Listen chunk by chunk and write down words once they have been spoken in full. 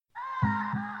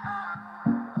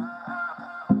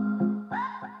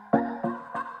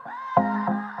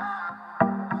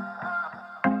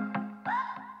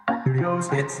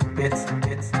Studios.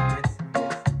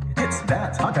 It's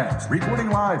That Podcast. Recording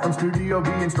live from Studio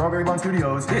B in Strawberry Lawn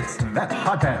Studios. It's That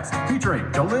Podcast.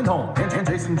 Featuring Joe Lindholm and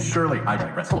Jason Shirley. I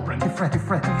digress. Hello, Brent. Hey, Fred. You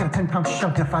got a 10-pound show.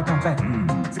 Get a 5-pound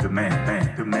bag. He's a good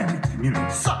man. Good man in the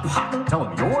community. Sup, hot. Tell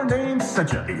him your name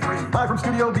sent you. Live from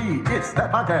Studio B. It's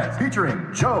That Podcast.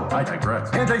 Featuring Joe. I digress.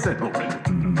 And Jason. Hello,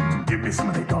 Brent. Give me some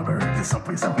of that dogger. This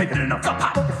someplace. I'll make it enough. Sup,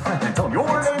 hot. And tell him your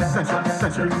name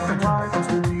sent you. Live from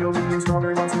Studio B in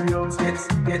Strawberry Lawn Studios. It's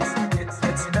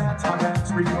That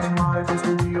Podcast. Recording live from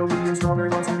Studio B in Strawberry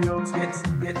Lawn Studios.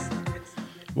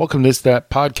 Welcome to It's That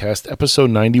Podcast, episode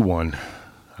 91.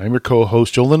 I'm your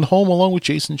co-host, Joe Lindholm, along with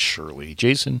Jason Shirley.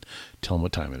 Jason, tell them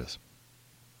what time it is.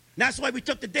 That's why we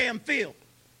took the damn field.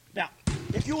 Now,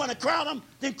 if you want to crown them,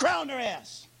 then crown their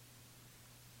ass.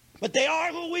 But they are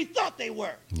who we thought they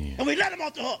were. Yeah. And we let them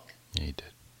off the hook. Yeah, you did.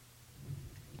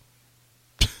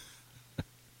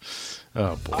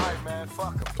 Oh, boy. All right, man,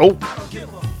 fuck 'em. Oh, I don't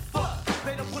give a fuck.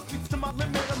 They done put me to my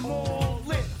limit, I'm all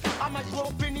lit. I might blow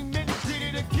up any minute, did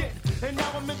it again. And now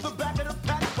I'm in the back of the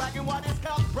pack, bragging while this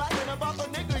cop's bragging about the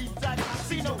nigga he died. I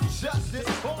see no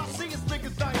justice. All I see is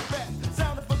niggas dying fast.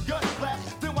 Sound of a gun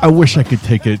blast. Then I wish I could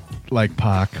take it like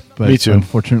Pac, but Me too.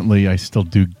 unfortunately, I still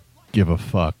do give a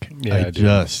fuck. Yeah, I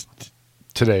do.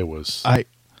 Today was... I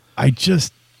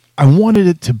wanted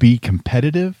it to be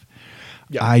competitive.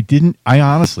 Yeah. I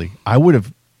honestly, I would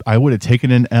have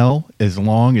taken an L as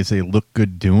long as they looked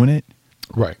good doing it,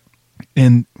 Right.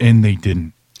 and they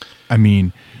didn't. I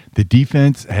mean, the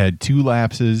defense had two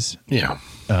lapses Yeah.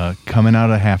 coming out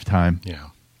of halftime, Yeah.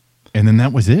 and then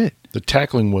that was it. The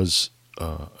tackling was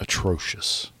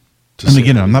atrocious. to And say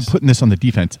again, the I'm not least. putting this on the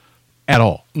defense at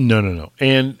all. No.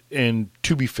 And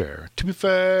to be fair,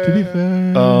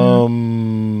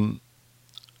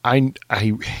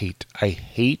 I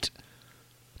hate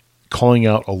calling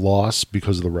out a loss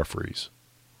because of the referees.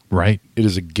 Right? It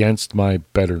is against my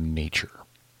better nature.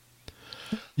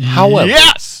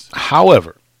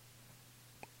 However,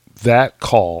 that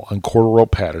call on Cordero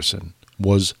Patterson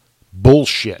was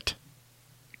bullshit.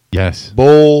 Yes.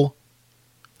 Bullshit.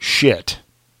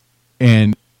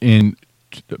 And in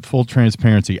full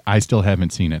transparency, I still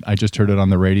haven't seen it. I just heard it on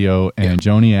the radio, and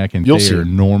Joniak and You'll see Thayer it.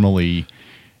 normally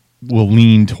will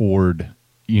lean toward,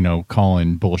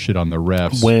 calling bullshit on the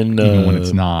refs When, even when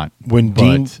it's not. When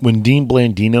But- Dean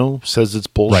Blandino says it's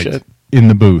bullshit right, in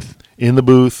the booth. in the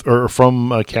booth or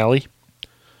from Cali,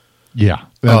 Yeah.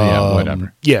 Yeah,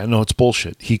 whatever. Yeah, no, it's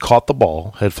bullshit. He caught the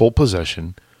ball, had full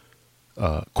possession.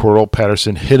 Cordero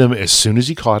Patterson hit him as soon as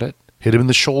he caught it. Hit him in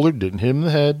the shoulder, didn't hit him in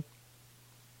the head,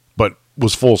 but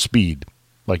was full speed.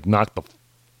 Like knocked him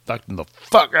the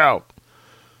fuck out.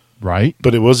 Right?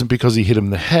 But it wasn't because he hit him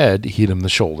in the head. He hit him in the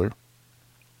shoulder.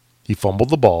 He fumbled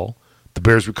the ball. The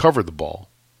Bears recovered the ball.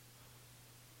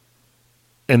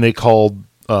 And they called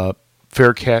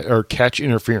catch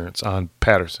interference on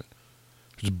Patterson.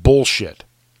 It was bullshit.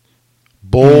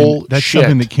 Bullshit. That's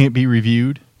something that can't be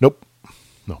reviewed? Nope.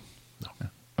 No.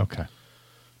 Okay.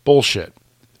 Bullshit.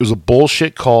 It was a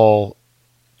bullshit call.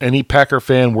 Any Packer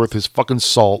fan worth his fucking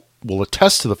salt will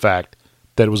attest to the fact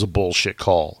that it was a bullshit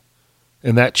call.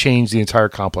 And that changed the entire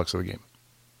complex of the game.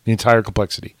 The entire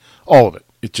complexity. All of it.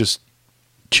 It just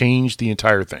changed the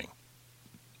entire thing.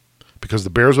 Because the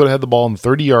Bears would have had the ball on the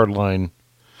 30-yard line.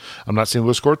 I'm not saying they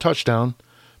would have scored a touchdown,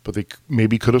 but they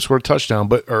maybe could have scored a touchdown,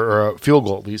 or a field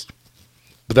goal at least.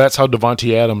 But that's how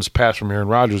Devontae Adams' pass from Aaron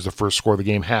Rodgers, the first score of the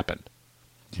game, happened.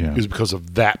 Yeah. It was because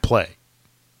of that play.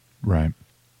 Right.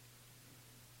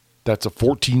 That's a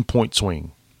 14-point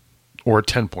swing or a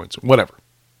 10-point swing, whatever.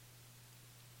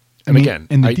 And I mean, again,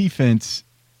 and the defense,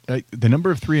 the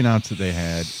number of 3-and-outs that they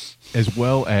had, as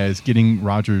well as getting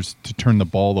Rodgers to turn the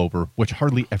ball over, which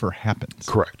hardly ever happens.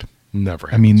 correct, never.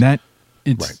 I mean, Right.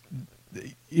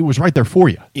 it was right there for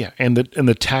you. Yeah, and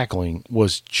the tackling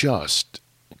was just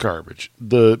garbage.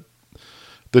 The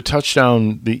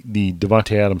touchdown, the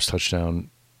Devontae Adams touchdown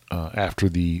after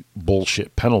the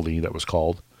bullshit penalty that was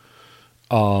called.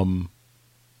 I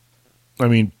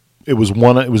mean, it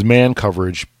was man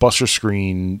coverage, buster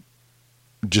screen,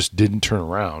 just didn't turn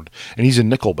around, and he's a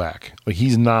nickelback. Like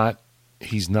he's not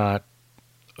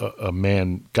a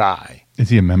man guy. Is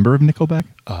he a member of Nickelback?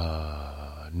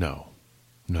 No.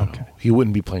 Okay. He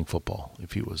wouldn't be playing football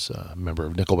if he was a member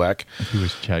of Nickelback. He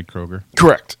was Chad Kroger.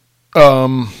 Correct.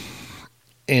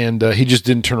 And he just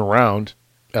didn't turn around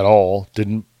at all.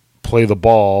 Didn't play the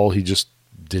ball. He just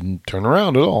didn't turn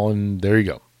around at all. And there you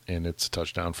go. And it's a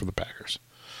touchdown for the Packers.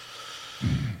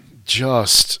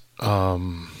 Just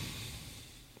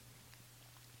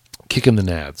kicking the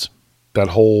nads. That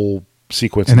whole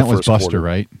sequence. And in that the was first Buster, quarter.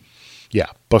 right? Yeah.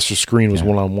 Buster Screen was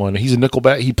one-on-one. He's a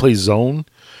nickelback. He plays zone.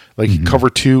 Like cover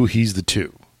 2, he's the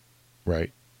 2,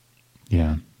 right?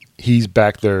 Yeah. He's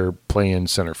back there playing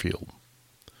center field.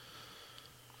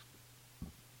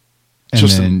 And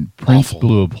Just then Prince awful.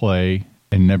 blew a play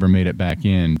and never made it back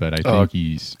in, but I think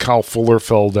he's Kyle Fuller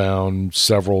fell down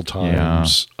several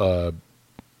times.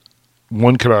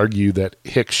 One could argue that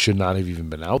Hicks should not have even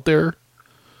been out there.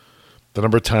 The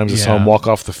number of times I saw him Yeah. walk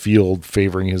off the field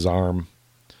favoring his arm.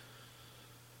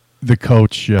 the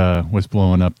coach was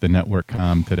blowing up the network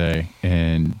comm today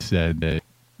and said that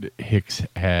Hicks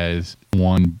has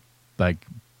one like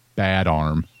bad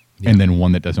arm and then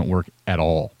one that doesn't work at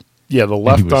all. Yeah, the And he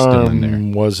left was still in there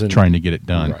arm wasn't trying to get it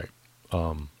done. right.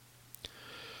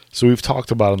 So we've talked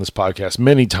about on this podcast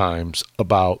many times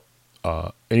about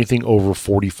anything over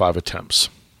 45 attempts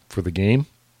for the game,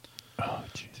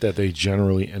 that they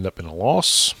generally end up in a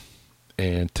loss.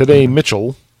 And today,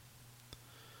 Mitchell,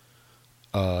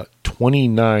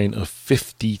 29 of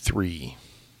 53.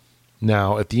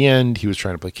 Now, at the end, he was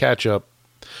trying to play catch up,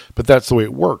 but that's the way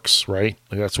it works, right?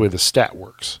 Like that's the way the stat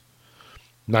works.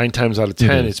 9 times out of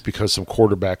 10, is. it's because some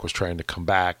quarterback was trying to come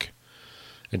back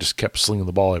and just kept slinging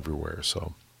the ball everywhere.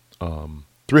 So,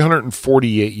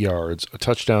 348 yards, a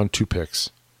touchdown, 2 picks,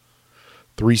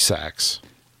 3 sacks,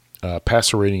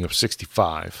 passer rating of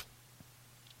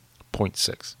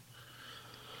 65.6.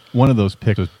 One of those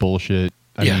picks was bullshit.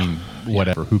 I Yeah. mean,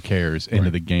 whatever. Who cares? End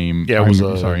of the game. Yeah, it was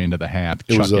end of the half.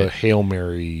 It was Chuck a Hail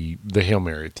Mary, the Hail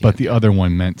Mary at the But end. the other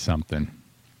one meant something.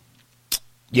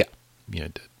 Yeah, it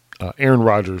did. Aaron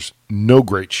Rodgers, no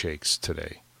great shakes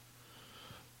today.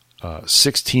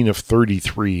 16 of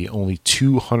 33, only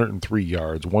 203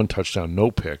 yards, 1 touchdown, no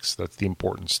picks. That's the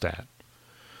important stat.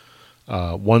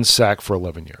 1 sack for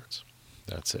 11 yards.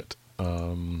 That's it.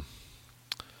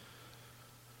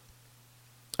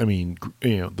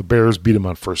 The Bears beat them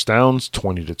on first downs,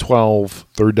 20-12.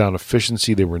 Third down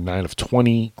efficiency, they were 9 of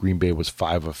 20. Green Bay was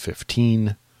 5 of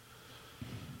 15.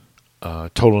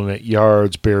 Total net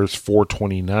yards, Bears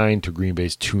 429 to Green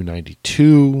Bay's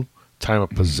 292. Time of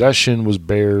possession was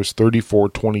Bears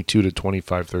 34-22 to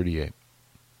 25-38.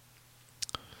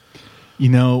 You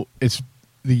know, it's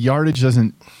the yardage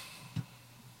doesn't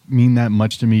mean that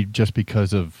much to me just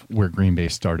because of where Green Bay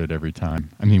started every time.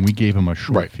 I mean, we gave them a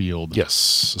short field.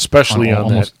 Yes, especially on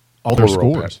almost that all their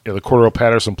Cordero scores. the Cordero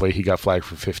Patterson play, he got flagged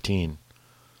for 15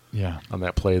 Yeah. on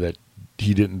that play that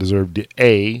he didn't deserve to,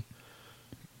 A,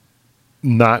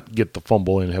 not get the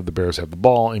fumble and have the Bears have the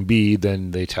ball, and B,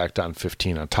 then they tacked on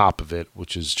 15 on top of it,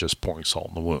 which is just pouring salt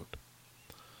in the wound.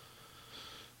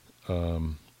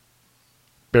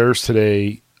 Bears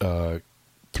today,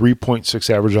 3.6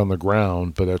 average on the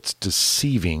ground, but that's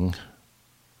deceiving.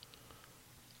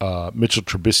 Mitchell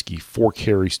Trubisky, 4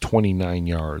 carries, 29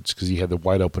 yards, because he had the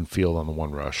wide open field on the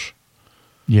one rush.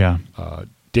 Yeah.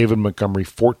 David Montgomery,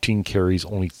 14 carries,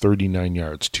 only 39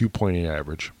 yards, 2.8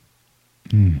 average.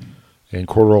 And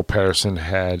Cordero Patterson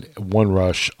had 1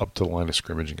 rush up to the line of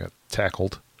scrimmage and got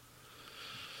tackled.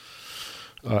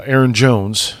 Aaron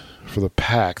Jones for the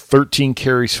Pack, 13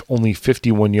 carries, only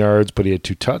 51 yards, but he had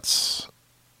 2 tutts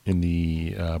in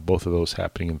the both of those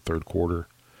happening in the third quarter.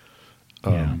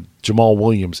 Jamal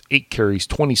Williams, 8 carries,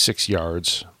 26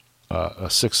 yards, a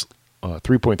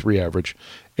 3.3 average.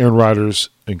 Aaron Rodgers,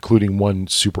 including 1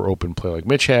 super open play like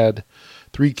Mitch had,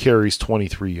 3 carries,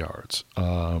 23 yards.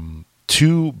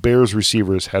 2 Bears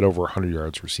receivers had over 100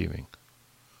 yards receiving.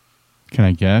 Can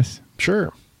I guess?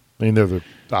 Sure. I mean, they're the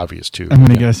obvious 2. I'm going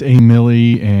to guess A.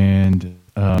 Millie and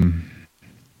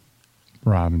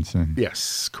Robinson.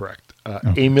 Yes, correct.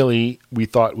 Okay. Emily, we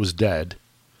thought was dead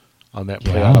on that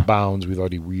play Yeah. out of bounds. We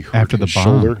thought he rehurt After his the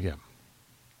bomb. shoulder. Yeah.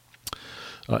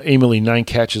 Emily, 9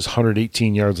 catches,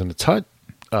 118 yards and a tut.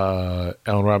 Allen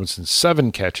Robinson,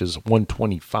 7 catches,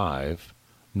 125,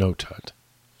 no tut.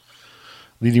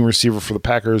 Leading receiver for the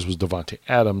Packers was Devontae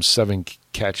Adams, 7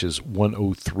 catches,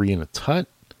 103 and a tut.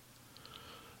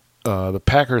 The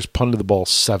Packers punted the ball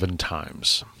 7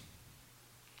 times.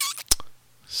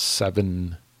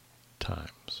 7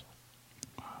 times.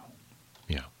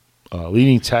 Yeah.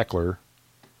 Leading tackler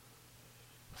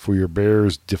for your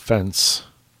Bears defense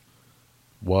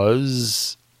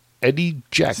was Eddie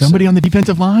Jackson. Somebody on the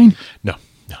defensive line? No.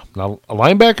 Not a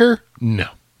linebacker? No.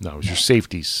 It was your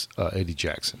safeties, Eddie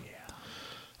Jackson.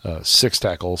 6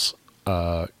 tackles.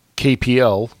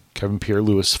 KPL, Kevin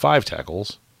Pierre-Louis, 5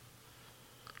 tackles.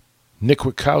 Nick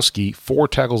Witkowski, 4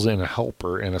 tackles and a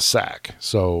helper and a sack.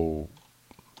 So,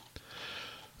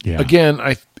 Yeah. again,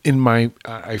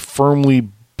 I firmly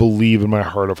believe in my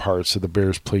heart of hearts that the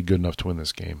Bears played good enough to win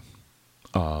this game.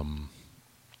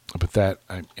 But that,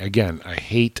 I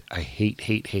hate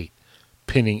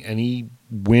pinning any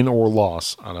win or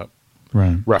loss on a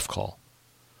Right. ref call.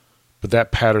 But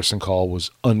that Patterson call was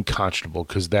unconscionable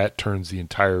because that turns the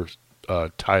entire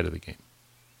tide of the game.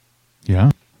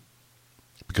 Yeah.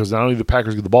 Because not only do the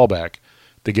Packers get the ball back,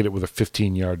 they get it with a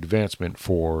 15-yard advancement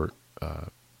for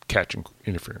catch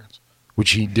interference,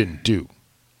 which he didn't do.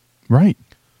 Right.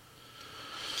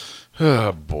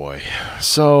 Oh, boy.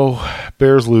 So,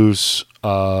 Bears lose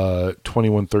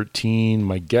 21-13.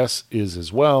 My guess is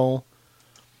as well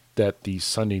that the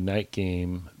Sunday night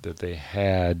game that they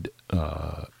had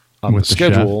on With the the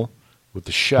schedule with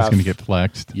the chef. It's going to get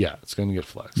flexed. Yeah, it's going to get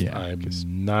flexed. Yeah, I'm 'cause-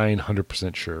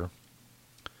 900% sure.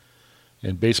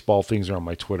 And baseball things are on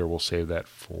my Twitter. We'll save that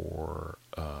for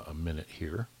a minute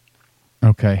here.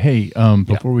 Okay. Hey,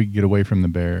 before we get away from the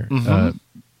Bear, Mhm.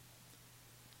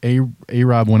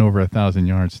 A-Rob went over 1,000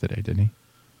 yards today, didn't he?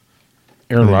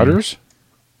 Aaron Yeah. Rodgers?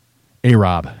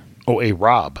 A-Rob. Oh, a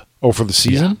Rob. Oh, for the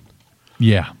season?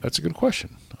 Yeah. That's a good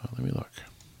question. Let me look.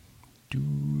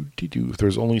 If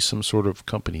there's only some sort of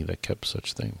company that kept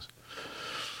such things.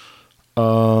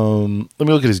 Let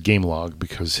me look at his game log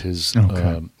because his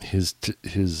Okay. his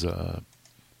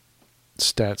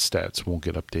stats won't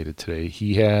get updated today.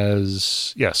 He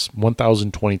has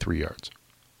 1,023 yards.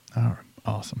 All right.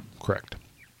 Awesome. Correct.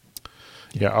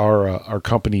 Yeah, our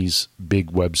company's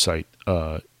big website.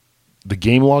 The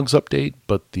game logs update,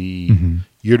 but the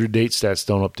year-to-date stats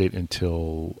don't update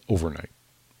until overnight.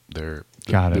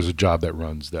 Got it. There's a job that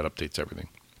runs that updates everything.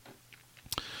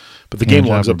 But the game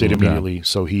logs update immediately,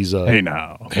 so he's Hey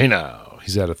now.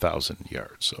 he's at 1,000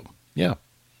 yards. So yep,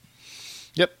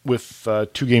 with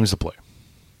 2 games to play.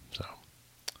 So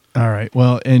All right.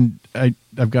 Well, and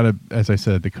I've got to, as I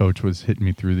said, the coach was hitting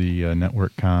me through the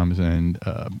network comms, and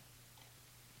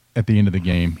at the end of the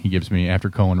game, he gives me, after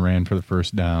Cohen ran for the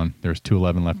first down, there's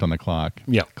 2:11 left on the clock.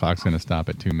 Yeah. Clock's going to stop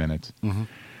at 2 minutes.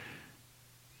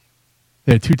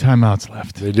 They had 2 timeouts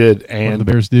left. they did, What do and the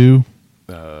Bears do?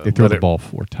 They throw let the it- ball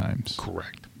 4 times.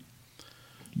 Correct.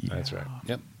 That's right.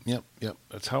 Yep.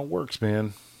 That's how it works,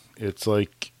 man. It's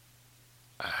like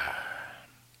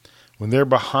when they're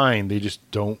behind, they just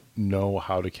don't know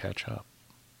how to catch up.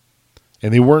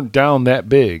 And they weren't down that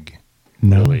big,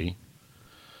 No. really.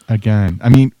 Again, I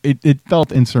mean, it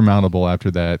felt insurmountable after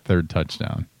that third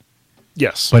touchdown,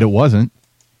 Yes, but it wasn't.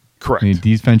 correct. I mean,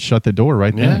 defense shut the door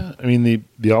right there. Yeah, I mean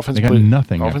the offense They got played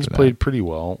nothing Offense after that. played pretty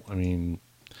well. I mean,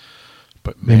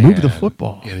 but They moved the man,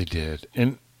 football. Yeah, they did.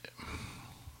 And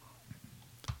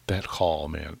that call,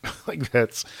 man, like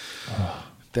that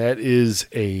is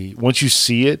a once you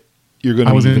see it, you're gonna.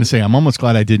 I was even- going to say, I'm almost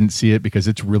glad I didn't see it because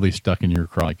it's really stuck in your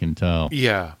craw. I can tell.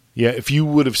 Yeah. If you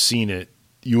would have seen it,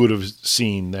 you would have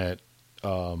seen that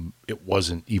it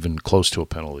wasn't even close to a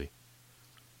penalty.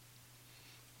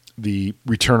 The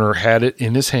returner had it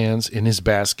in his hands, in his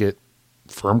basket,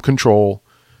 firm control.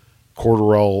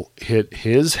 Cordarrelle hit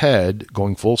his head,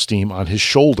 going full steam, on his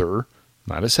shoulder,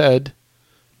 not his head.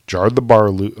 Jarred the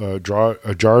ball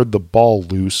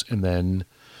loose, and then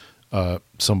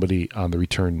somebody on the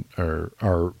return or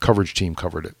our coverage team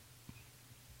covered it.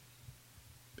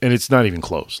 And it's not even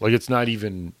close. Like, it's not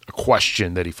even a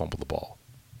question that he fumbled the ball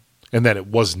and that it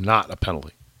was not a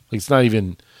penalty. Like, it's not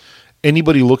even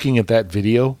anybody looking at that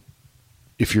video,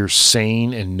 if you're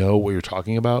sane and know what you're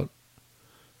talking about,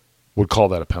 would call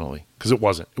that a penalty because it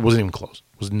wasn't. It wasn't even close.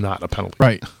 It was not a penalty.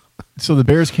 Right. So the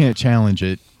Bears can't challenge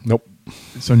it. Nope.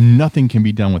 So nothing can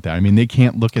be done with that. I mean, they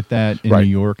can't look at that in Right.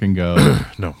 New York and go,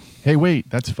 No. hey, wait,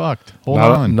 that's fucked. Hold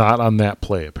not, on. Not on that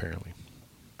play, apparently.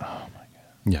 Oh, my God.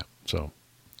 Yeah. So,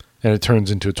 and it turns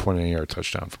into a 28-yard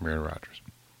touchdown from Aaron Rodgers.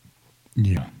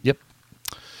 Yeah. Yep.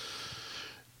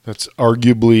 That's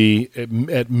arguably,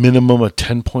 at minimum, a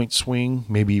 10-point swing,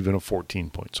 maybe even a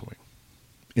 14-point swing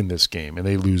in this game, and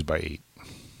they lose by 8.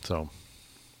 So,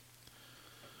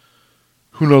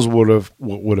 who knows what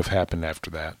would have happened after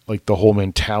that? Like, the whole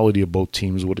mentality of both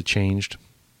teams would have changed.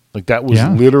 Like, that was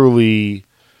Yeah. literally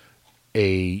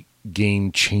a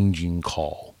game-changing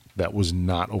call that was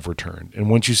not overturned. And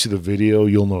once you see the video,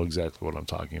 you'll know exactly what I'm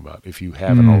talking about if you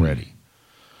haven't already.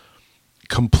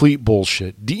 Complete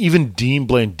bullshit. Even Dean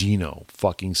Blandino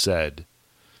fucking said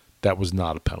that was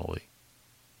not a penalty.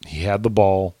 He had the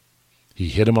ball. He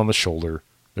hit him on the shoulder.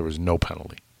 There was no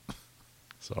penalty.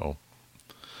 So,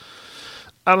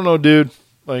 I don't know, dude.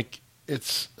 Like,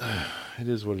 it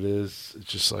is what it is. It's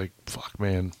just like, fuck,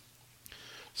 man.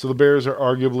 So the Bears are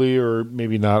arguably, or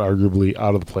maybe not arguably,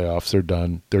 out of the playoffs. They're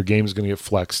done. Their game is going to get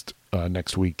flexed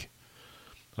next week.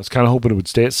 I was kind of hoping it would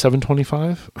stay at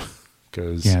 7:25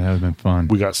 because Yeah, that would have been fun.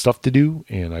 we got stuff to do,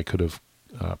 and I could have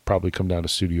probably come down to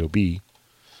Studio B.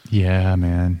 Yeah,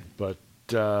 man. But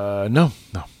no,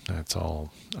 that's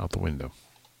all out the window.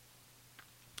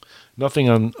 Nothing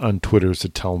on Twitter to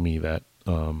tell me that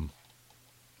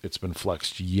it's been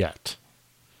flexed yet.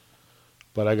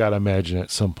 But I got to imagine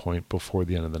at some point before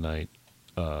the end of the night,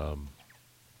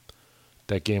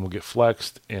 that game will get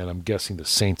flexed, and I'm guessing the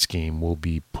Saints game will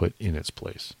be put in its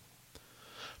place.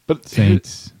 But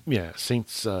Saints.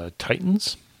 Saints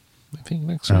Titans, I think,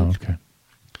 next Oh, week. okay.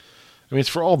 I mean, it's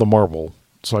for all the marble,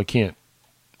 so I can't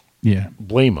Yeah.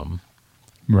 blame them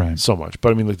Right. so much.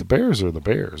 But I mean, like, the Bears are the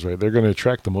Bears, right? They're going to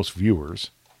attract the most viewers.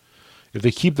 If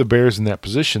they keep the Bears in that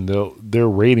position, their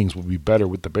ratings will be better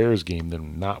with the Bears game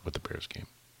than not with the Bears game.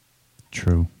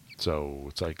 True. So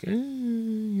it's like,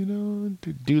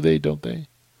 do they, don't they?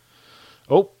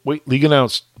 Oh, wait, league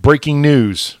announced. Breaking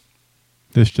news.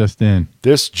 This just in.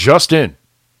 This just in.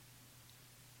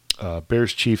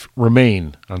 Bears Chief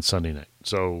remain on Sunday night.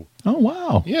 So, Oh,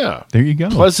 wow. yeah. There you go.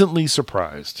 Pleasantly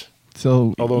surprised.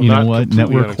 So, Although you not know what? completely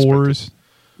Network unexpected. whores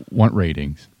want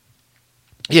ratings.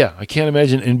 Yeah, I can't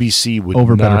imagine NBC would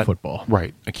Over not. better football.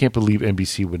 Right. I can't believe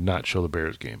NBC would not show the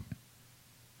Bears game.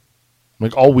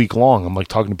 Like, all week long, I'm like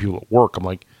talking to people at work. I'm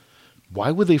like,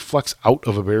 why would they flex out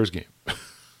of a Bears game?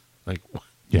 like,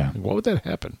 Yeah. why would that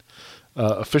happen?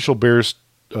 Official Bears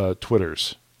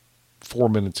Twitters 4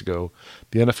 minutes ago.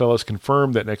 The NFL has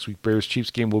confirmed that next week Bears Chiefs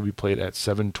game will be played at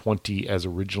 7:20 as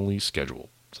originally scheduled.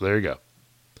 So there you go.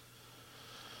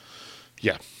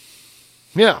 Yeah.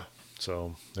 Yeah.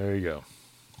 So there you go.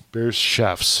 Bears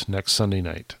Chefs next Sunday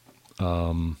night.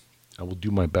 I will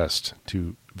do my best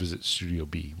to visit Studio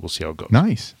B. We'll see how it goes.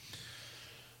 Nice.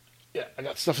 Yeah, I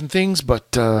got stuff and things, but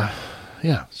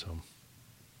yeah, so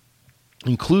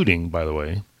including, by the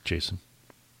way, Jason,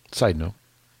 side note,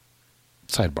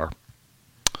 sidebar.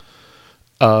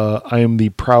 I am the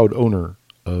proud owner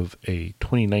of a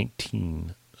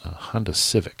 2019 Honda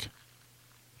Civic.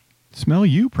 Smell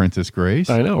you, Princess Grace.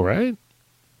 I know, right?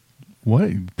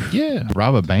 What? Yeah.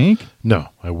 Rob a bank? No,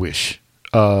 I wish.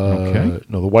 Okay.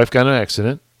 No, the wife got in an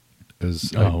accident.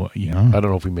 Yeah. I don't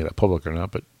know if we made it public or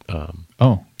not, but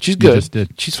Oh. she's you good. just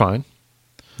did. She's fine.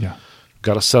 Yeah.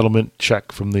 Got a settlement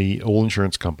check from the old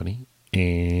insurance company.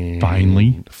 And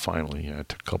Finally, yeah, it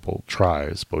took a couple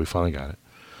tries, but we finally got it.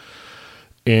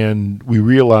 And we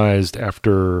realized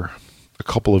after a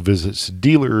couple of visits to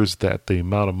dealers that the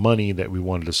amount of money that we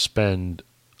wanted to spend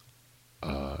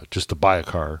just to buy a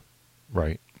car,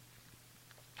 right,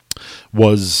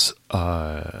 was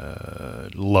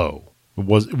low.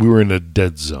 We were in a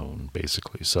dead zone,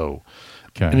 basically. So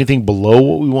Okay. anything below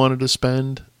what we wanted to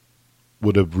spend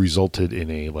would have resulted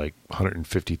in a like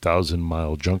 150,000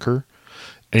 mile junker.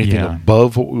 Anything Yeah.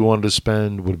 above what we wanted to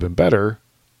spend would have been better.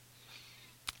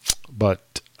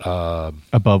 But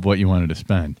Above what you wanted to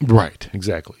spend. right,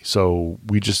 exactly. So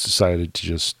we just decided to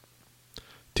just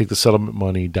take the settlement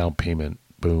money, down payment,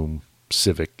 boom,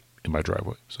 Civic in my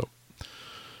driveway. So,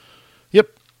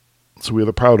 yep. So we are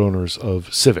the proud owners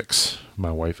of Civics,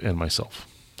 my wife and myself.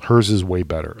 Hers is way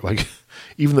better. Like,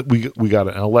 even that we got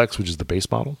an LX, which is the base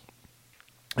model,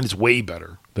 and it's way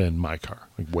better than my car,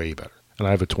 like way better. And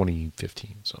I have a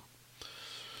 2015. So,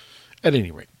 at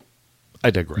any rate, I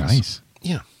digress. Nice.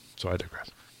 Yeah. So I digress.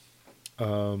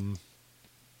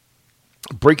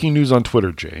 Breaking news on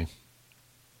Twitter, Jay.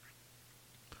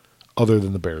 Other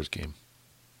than the Bears game,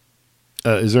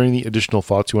 is there any additional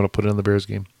thoughts you want to put in on the Bears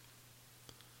game?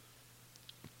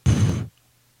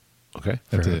 Okay,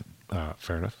 That's fair it. enough.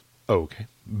 Fair enough. Okay,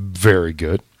 very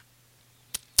good.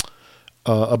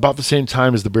 About the same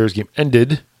time as the Bears game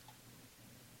ended,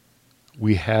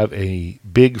 we have a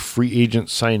big free agent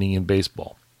signing in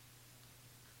baseball.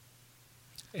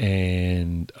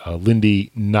 And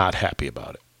Lindy not happy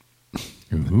about it,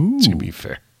 Ooh. to be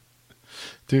fair.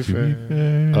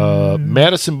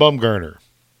 Madison Bumgarner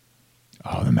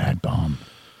Oh, the Mad Bomb.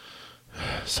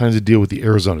 signs a deal with the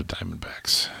Arizona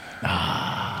Diamondbacks.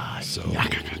 So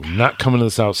not coming to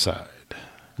the South Side,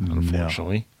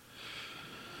 unfortunately.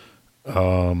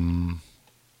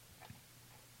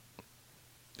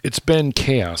 It's been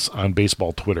chaos on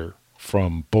baseball Twitter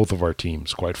from both of our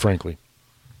teams, quite frankly.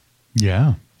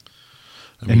 Yeah.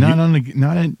 I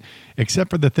And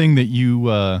except for the thing that you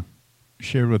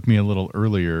shared with me a little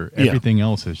earlier, Yeah. everything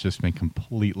else has just been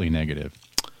completely negative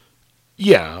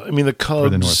Yeah, I mean the Cubs for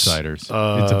the Northsiders.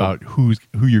 It's about who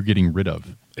you're getting rid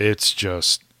of. It's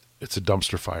a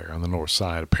dumpster fire on the north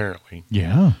side, apparently,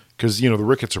 Yeah. because the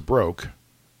Ricketts are broke.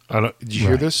 Did you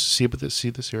hear Right. this? See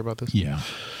this? Hear about this? Yeah.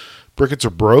 Ricketts are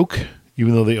broke,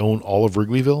 even though they own all of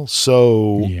Wrigleyville.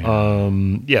 So,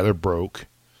 Yeah. they're broke.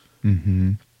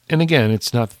 Mm-hmm. And again,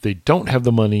 it's not that they don't have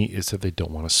the money; it's that they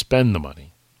don't want to spend the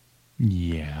money.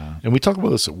 Yeah. And we talked about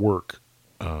this at work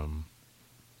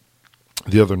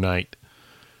the other night.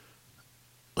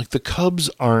 Like, the Cubs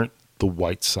aren't the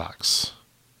White Sox,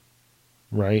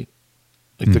 right?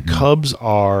 Like the Cubs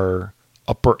are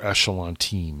upper echelon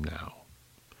team now.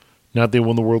 Now they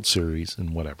won the World Series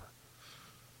and whatever.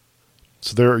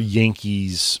 So they're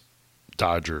Yankees,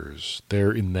 Dodgers.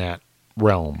 They're in that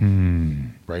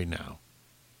realm right now.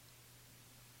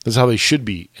 That's how they should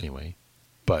be anyway.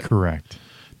 But Correct.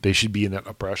 they should be in that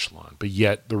upper echelon. But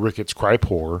yet the Ricketts cry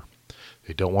poor.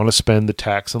 They don't want to spend the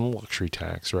tax on the luxury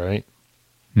tax, right?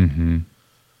 Mm-hmm.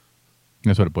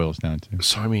 That's what it boils down to.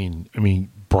 So I mean,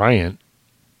 Bryant.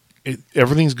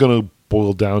 Everything's going to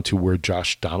boil down to where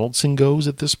Josh Donaldson goes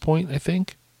at this point, I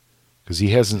think, because he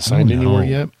hasn't signed anywhere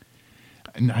yet.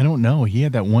 And I don't know. He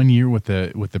had that 1 year with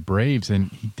the Braves,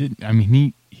 and he didn't. I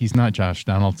mean, he's not Josh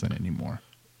Donaldson anymore,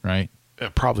 right?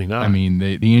 Probably not. I mean,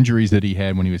 the injuries that he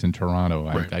had when he was in Toronto,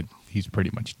 Right. he's pretty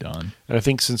much done. And I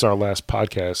think since our last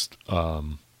podcast,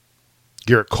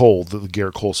 Garrett Cole, the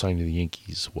Garrett Cole signing to the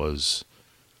Yankees was,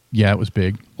 Yeah, it was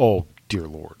big. oh dear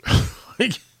Lord.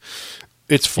 Like,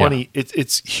 it's funny. Yeah.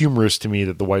 It's humorous to me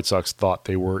that the White Sox thought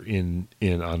they were in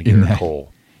on Garrett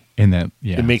Cole. In that,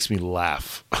 yeah. It makes me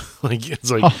laugh. Like it's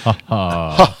like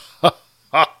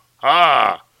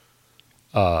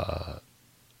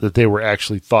that they were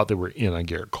actually thought they were in on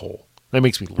Garrett Cole. That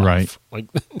makes me laugh. Right.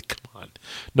 Like, come on,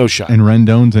 no shot. And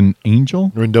Rendon's an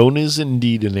angel? Rendon is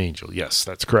indeed an angel. Yes,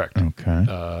 that's correct.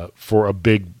 Okay. For a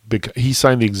big, he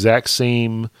signed the exact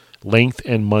same length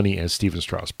and money as Steven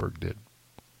Strasburg did,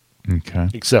 Okay.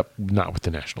 except not with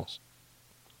the Nationals,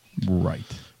 Right.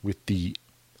 with the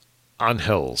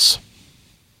Angels,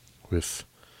 with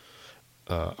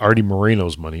Artie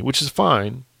Moreno's money, which is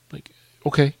fine. Like,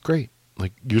 okay, great.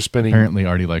 Like you're spending. Apparently,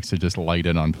 Artie likes to just light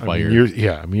it on fire.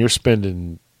 You're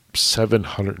spending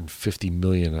 $750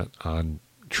 million on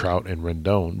Trout and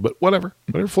Rendon, but whatever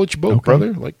floats your boat, Okay.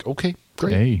 brother. Like, okay,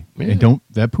 great. Hey, Yeah. and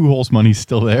that Pujols money's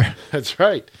still there. That's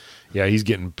right. Yeah, he's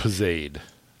getting pizzade.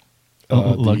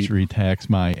 Luxury tax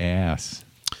my ass.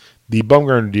 The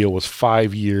Bumgarner deal was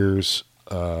 5 years.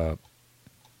 No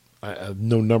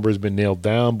number has been nailed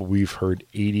down, but we've heard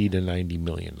 $80 to $90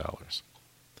 million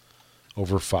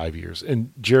over 5 years.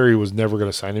 And Jerry was never going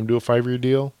to sign him to a 5-year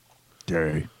deal.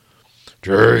 Jerry.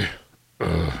 Jerry.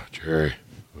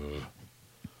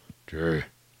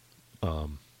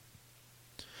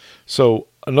 So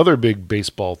another big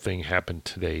baseball thing happened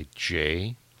today,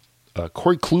 Jay.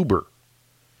 Corey Kluber,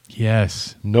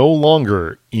 Yes. no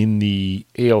longer in the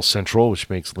AL Central, which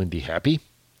makes Lindy happy.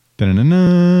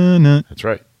 Da-na-na-na-na. That's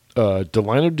right.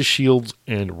 Delino DeShields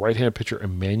and right-hand pitcher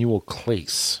Emmanuel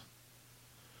Clace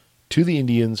to the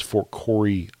Indians for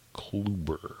Corey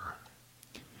Kluber.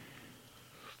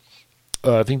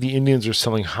 I think the Indians are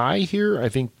selling high here. I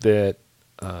think that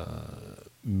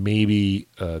maybe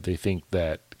they think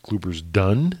that Kluber's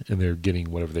done and they're getting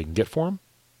whatever they can get for him,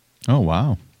 Oh,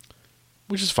 wow.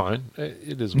 which is fine.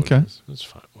 It is what Okay. it is. It's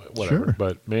fine. Whatever. Sure.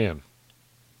 But, man,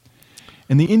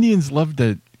 And the Indians love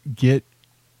to get,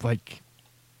 like,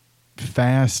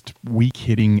 fast,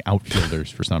 weak-hitting outfielders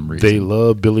for some reason. they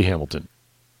love Billy Hamilton.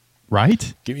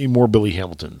 Right? Give me more Billy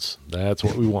Hamiltons. That's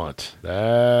what we want.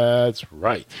 That's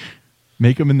right.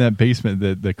 Make them in that basement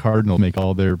that the Cardinals make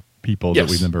all their people Yes.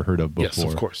 that we've never heard of before. Yes,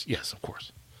 of course. Yes, of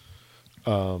course.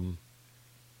 Oh,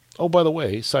 by the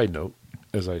way, side note,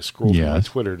 as I scroll through my Yes.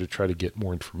 Twitter to try to get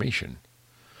more information,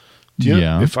 do you know,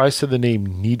 Yeah. if I said the name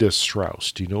Nita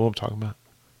Strauss, do you know what I'm talking about?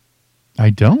 I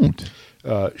don't.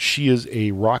 She is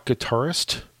a rock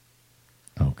guitarist.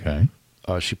 Okay.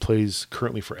 She plays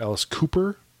currently for Alice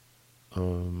Cooper.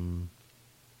 But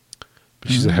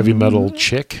she's a heavy metal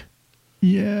chick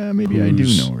Yeah, maybe I do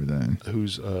Who's- know her then.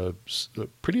 who's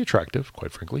pretty attractive,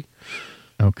 quite frankly.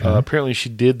 Okay. Apparently, she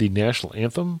did the national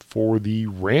anthem for the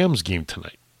Rams game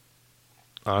tonight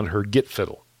on her Git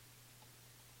fiddle.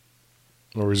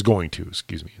 Or is going to,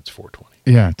 excuse me. It's 4:20.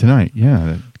 yeah, tonight.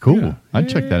 Yeah, cool. Yeah. I'd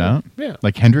check that out. Yeah.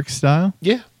 Like Hendrix style?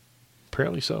 Yeah,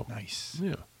 apparently so. Nice.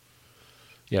 Yeah.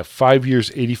 Yeah, 5 years,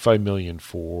 $85 million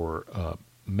for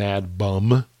Mad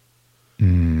Bum.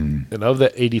 And of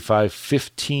that 85,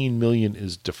 $15 million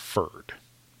is deferred.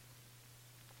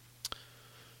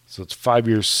 So it's 5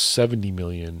 years, $70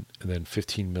 million, and then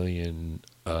 $15 million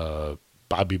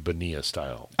Bobby Bonilla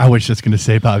style. I was just going to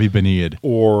say Bobby Bonilla.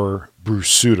 Or Bruce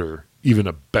Sutter, even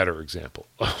a better example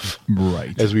of,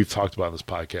 Right. as we've talked about in this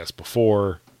podcast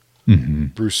before,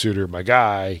 Bruce Sutter, my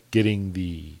guy, getting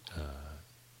the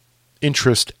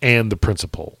interest and the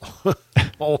principal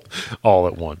all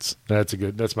at once.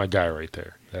 That's my guy right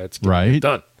there. That's getting Right. it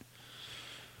done.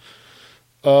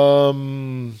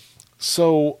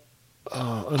 So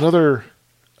another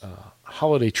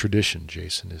holiday tradition,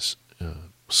 Jason, is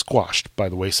squashed by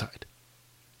the wayside.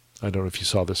 I don't know if you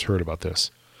saw this, heard about this.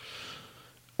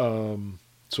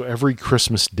 So every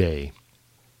Christmas Day,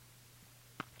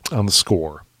 on the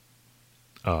score.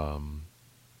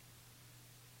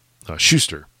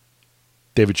 Schuster,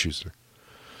 David Schuster,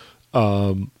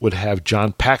 would have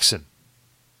John Paxson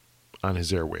on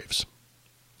his airwaves.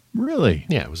 Really?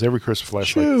 Yeah, it was every Christmas for the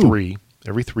last Shoo.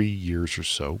 every 3 years or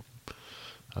so.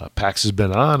 Pax has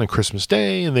been on Christmas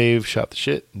Day, and they've shot the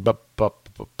shit.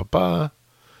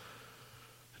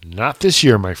 Not this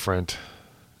year, my friend.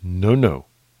 No.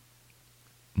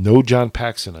 No John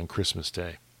Paxson on Christmas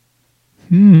Day.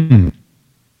 Things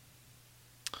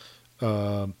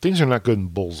are not good in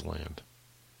Bulls land.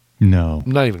 No.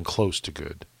 Not even close to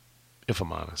good, if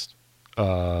I'm honest.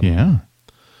 Yeah.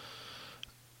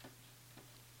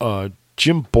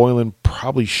 Jim Boylan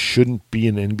probably shouldn't be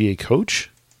an NBA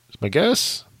coach, is my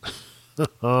guess.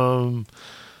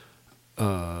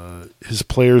 His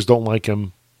players don't like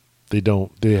him. They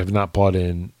have not bought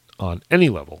in on any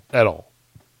level at all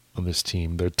on this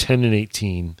team. They're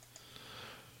 10-18.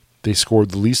 They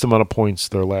scored the least amount of points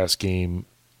their last game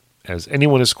as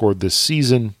anyone has scored this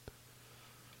season.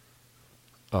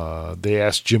 They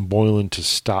asked Jim Boylan to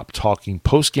stop talking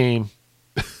post-game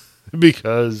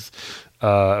because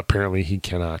apparently he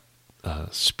cannot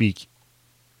speak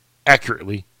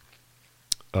accurately.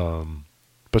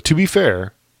 But to be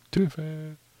fair, To be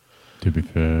fair.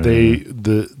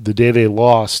 the day they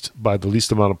lost by the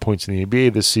least amount of points in the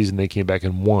NBA this season, they came back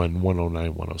and won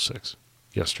 109-106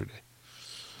 yesterday.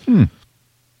 We've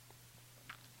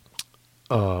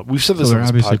said this So on they're this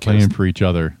obviously podcast. playing for each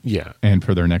other. Yeah. And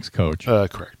for their next coach.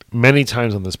 Correct. Many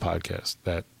times on this podcast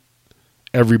that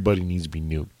everybody needs to be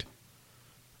nuked.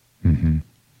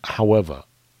 However,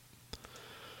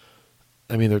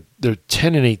 I mean they're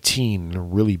 10-18 in a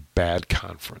really bad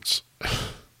conference.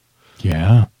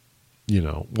 Yeah. You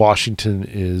know, Washington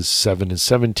is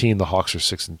 7-17. The Hawks are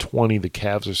 6-20. The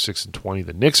Cavs are 6-20.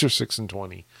 The Knicks are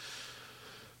 6-20.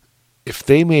 If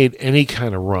they made any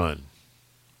kind of run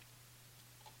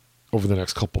over the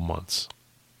next couple months,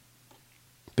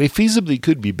 they feasibly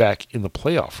could be back in the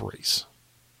playoff race.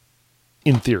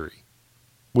 In theory,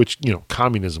 which, you know,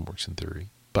 communism works in theory,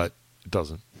 but it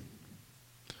doesn't.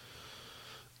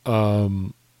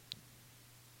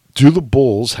 Do the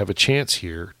Bulls have a chance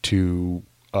here to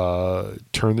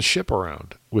turn the ship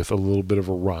around with a little bit of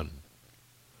a run?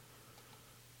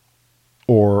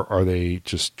 Or are they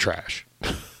just trash?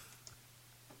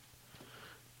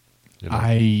 You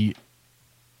know?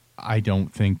 I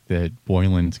don't think that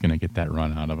Boylan's going to get that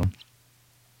run out of him.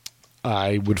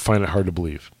 I would find it hard to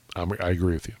believe. I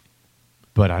agree with you.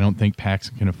 But I don't think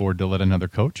Paxson can afford to let another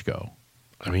coach go.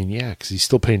 I mean, yeah, because he's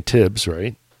still paying Tibbs,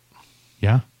 right?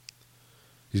 Yeah.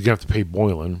 He's going to have to pay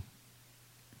Boylan.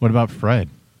 What about Fred?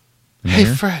 The Hey,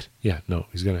 mayor? Fred. Yeah, no,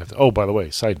 he's going to have to. Oh, by the way,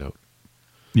 side note.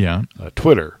 Yeah.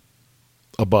 Twitter,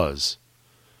 a buzz,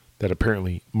 that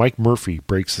apparently Mike Murphy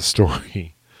breaks the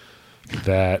story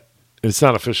that it's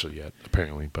not official yet,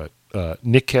 apparently, but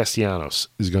Nick Castellanos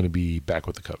is going to be back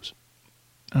with the Cubs.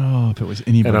 Oh, if it was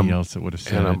anybody else that would have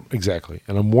said it. Exactly.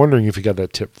 And I'm wondering if he got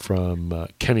that tip from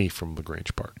Kenny from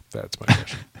LaGrange Park. That's my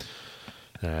question.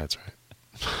 That's right.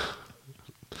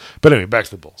 But anyway, back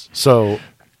to the Bulls. So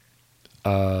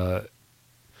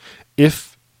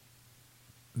if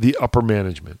the upper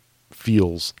management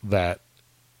feels that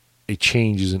a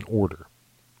change is in order,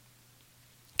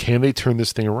 can they turn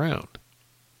this thing around?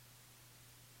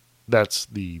 That's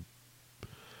the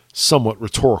somewhat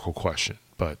rhetorical question,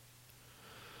 but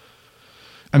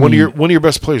one of your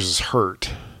best players is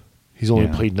hurt. He's only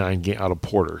played 9 games out of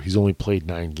Porter. He's only played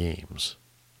 9 games.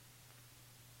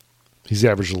 He's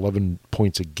averaged 11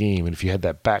 points a game, and if you had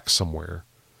that back somewhere,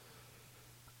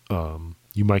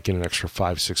 you might get an extra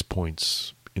 5-6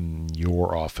 points in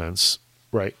your offense,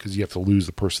 right? Because you have to lose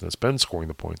the person that's been scoring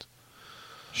the points.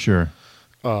 Sure.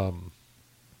 Can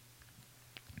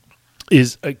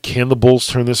the Bulls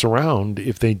turn this around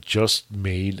if they just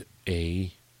made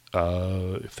a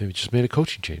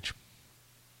coaching change?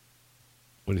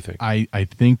 What do you think? I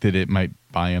think that it might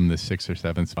buy him the 6th or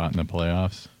 7th spot in the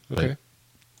playoffs. Okay. But,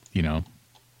 you know,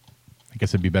 I guess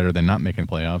it'd be better than not making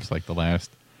playoffs like the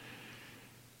last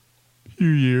few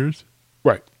years.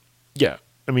 Right. Yeah.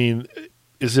 I mean,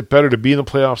 is it better to be in the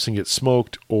playoffs and get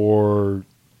smoked or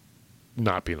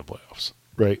not be in the playoffs?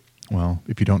 Right. Well,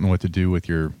 if you don't know what to do with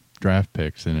your draft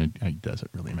picks, then it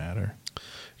doesn't really matter.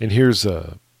 And here's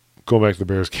going back to the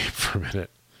Bears game for a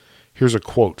minute. Here's a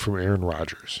quote from Aaron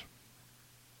Rodgers.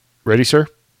 Ready, sir?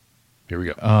 Here we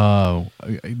go.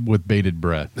 With bated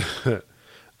breath.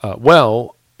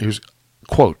 Here's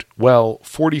quote.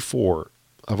 44.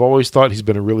 I've always thought he's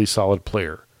been a really solid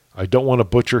player. I don't want to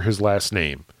butcher his last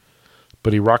name,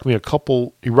 but he rocked me a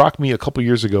couple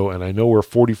years ago, and I know where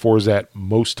 44 is at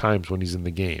most times when he's in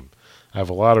the game. I have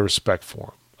a lot of respect for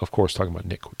him. Of course, talking about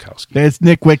Nick Kwiatkowski. That's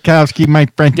Nick Kwiatkowski, my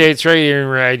friend. That's right, Aaron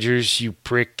Rodgers, you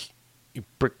prick. You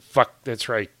prick fuck. That's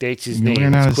right. That's his You name.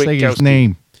 learn how to It's say his Kwiatkowski.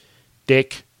 name.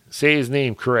 Dick. Say his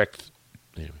name correct.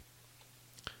 Anyway.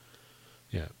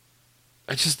 Yeah.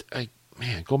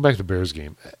 Man, going back to the Bears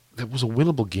game, that was a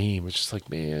winnable game. It's just like,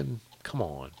 man, come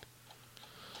on.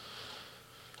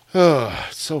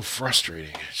 It's so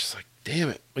frustrating. It's just like, damn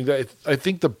it. Like I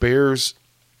think the Bears,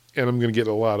 and I'm going to get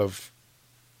a lot of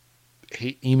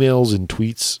hate emails and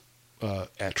tweets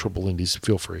at Triple Indies.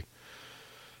 Feel free.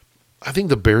 I think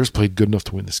the Bears played good enough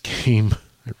to win this game.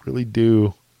 I really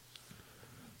do.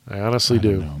 I honestly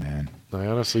do. No, man. I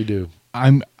honestly do.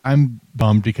 I'm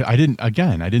bummed because I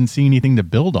didn't see anything to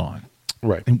build on.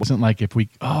 Right. It wasn't like if we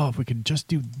could just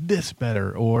do this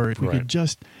better, or if we Right. could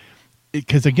just,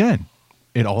 because again,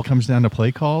 it all comes down to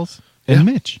play calls and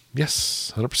Yeah. Mitch,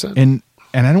 Yes, 100%. and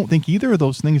I don't think either of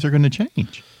those things are going to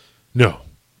change. No.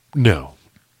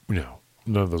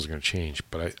 None of those are going to change.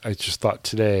 But I just thought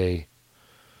today,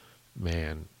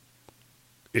 man,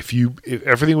 if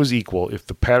everything was equal, if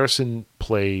the Patterson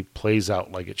play plays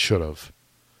out like it should have,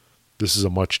 this is a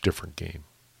much different game.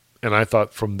 And I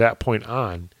thought from that point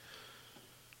on,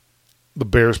 the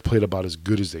Bears played about as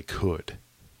good as they could.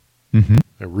 Mm-hmm.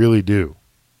 I really do.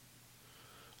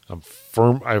 I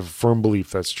have a firm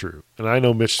belief that's true. And I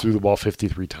know Mitch threw the ball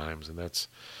 53 times, and that's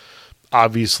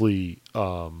obviously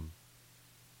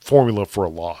formula for a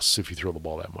loss if you throw the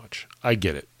ball that much. I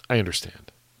get it. I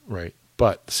understand. Right?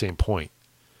 But at the same point,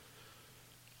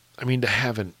 I mean, to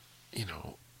have an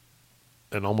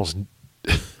almost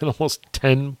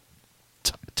 10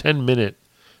 minute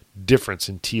difference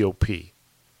in TOP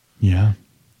Yeah.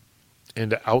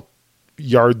 and to out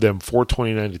yard them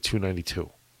 429 to 292.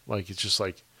 Like, it's just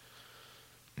like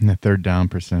And the third down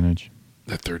percentage.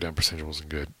 that third down percentage wasn't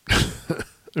good.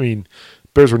 I mean,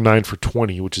 Bears were 9 for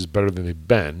 20, which is better than they've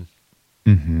been.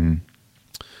 Mm-hmm.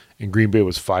 And Green Bay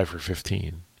was 5 for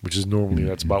 15, which is normally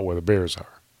that's about where the Bears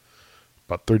are.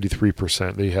 About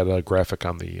 33%. They had a graphic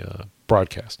on the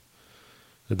broadcast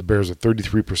that the Bears are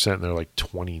 33%, and they're like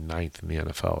 29th in the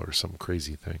NFL or some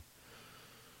crazy thing.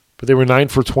 But they were 9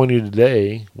 for 20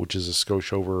 today, which is a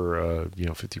skosh over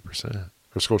 50%.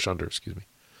 Or skosh under, excuse me.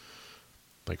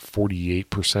 Like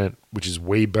 48%, which is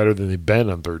way better than they've been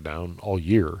on third down all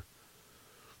year.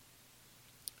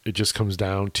 It just comes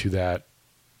down to that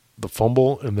the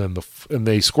fumble, and then and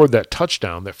they scored that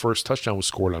touchdown. That first touchdown was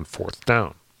scored on fourth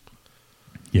down.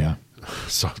 Yeah.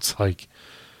 So it's like,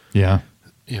 Yeah.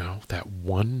 that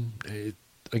one.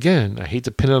 Again, I hate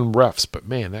to pin it on refs, but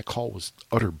man, that call was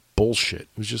utter bullshit.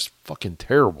 It was just fucking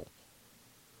terrible.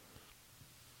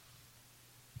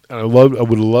 And I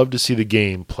would love to see the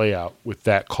game play out with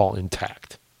that call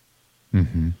intact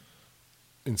Mm-hmm.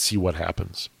 and see what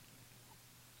happens.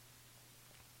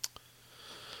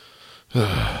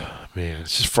 Man,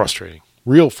 it's just frustrating.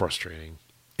 Real frustrating.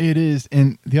 It is,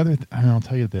 and the other, and I'll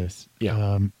tell you this.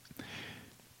 Yeah.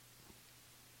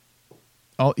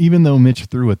 Even though Mitch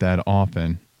threw it that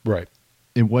often, Right.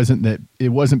 it wasn't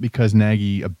because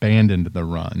Nagy abandoned the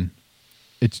run.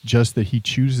 It's just that he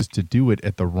chooses to do it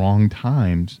at the wrong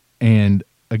times. And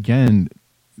again,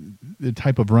 the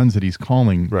type of runs that he's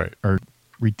calling Right. are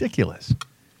ridiculous.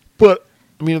 But,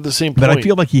 I mean, at the same point. But I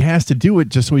feel like he has to do it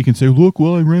just so he can say, look,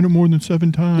 well, I ran it more than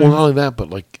 7 times. Well, not only that, but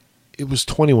like it was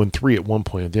 21-3 at one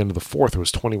point. At the end of the fourth, it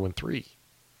was 21-3.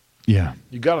 Yeah.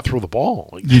 You got to throw the ball.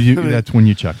 Like, That's when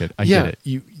you chuck it. I yeah, get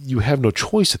it. you have no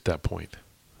choice at that point.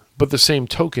 But the same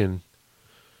token,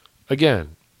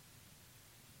 again,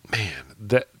 man,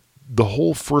 that the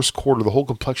whole first quarter, the whole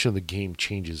complexion of the game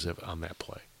changes on that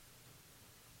play.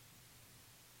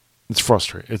 It's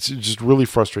frustrating. It's just really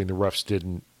frustrating. The refs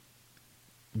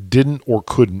didn't or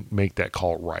couldn't make that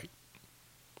call right.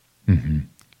 Mm-hmm.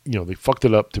 They fucked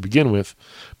it up to begin with,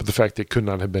 but the fact that it could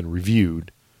not have been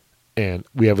reviewed, and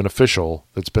we have an official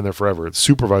that's been there forever, it's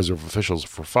supervisor of officials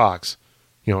for Fox,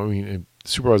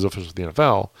 supervisor of officials of the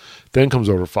NFL, then comes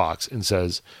over to Fox and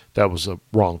says that was a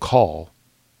wrong call,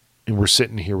 and we're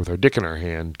sitting here with our dick in our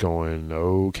hand going,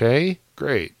 okay,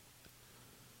 great.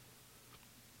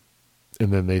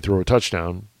 And then they throw a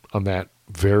touchdown on that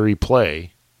very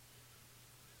play.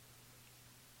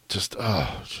 Just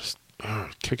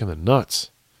kicking the nuts.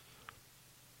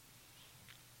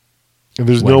 And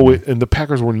there's no way, and the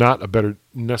Packers were not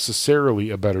necessarily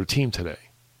a better team today.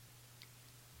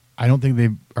 I don't think they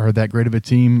are that great of a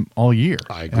team all year.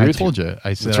 I agree And I with told you. you.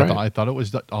 I said That's right. I thought it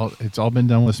was it's all been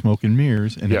done with smoke and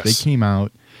mirrors. And if Yes. they came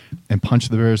out and punched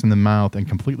the Bears in the mouth and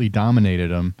completely dominated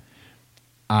them,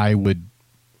 I would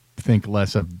think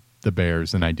less of the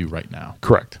Bears than I do right now.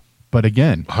 Correct. But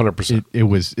again,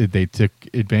 100%. they took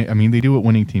advantage. I mean, they do what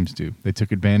winning teams do. They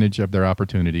took advantage of their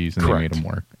opportunities and Correct. they made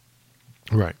them work.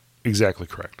 Right. Exactly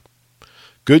correct.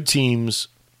 Good teams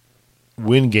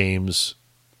win games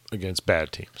against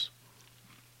bad teams.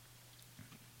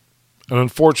 And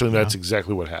unfortunately, that's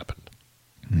exactly what happened.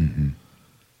 Mm-hmm.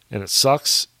 And it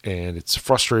sucks, and it's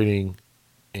frustrating,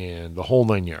 and the whole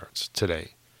 9 yards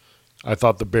today. I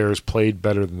thought the Bears played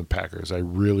better than the Packers. I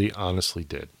really honestly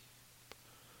did.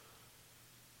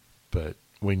 But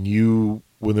when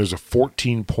there's a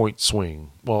 14-point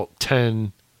swing, well,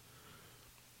 10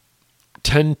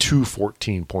 to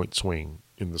 14-point swing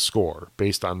in the score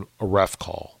based on a ref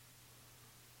call,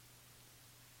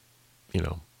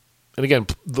 and again,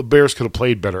 the Bears could have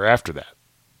played better after that.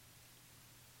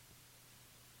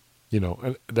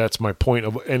 And that's my point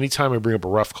of anytime I bring up a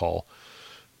ref call,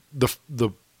 the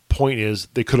point is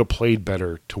they could have played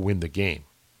better to win the game.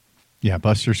 Yeah,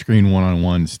 Buster Screen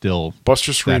 1-on-1 still.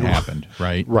 Buster Screen that happened,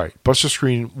 right? Right. Buster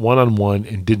Screen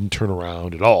 1-on-1 and didn't turn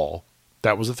around at all.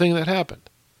 That was the thing that happened.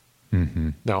 Mm-hmm.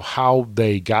 Now, how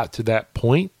they got to that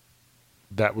point,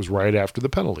 that was right after the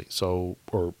penalty. The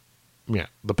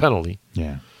penalty.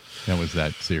 Yeah, that was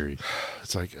that series.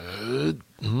 It's like,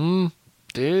 do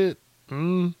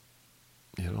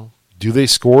they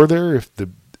score there?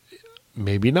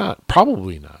 Maybe not.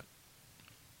 Probably not.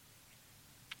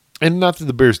 And not that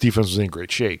the Bears' defense was in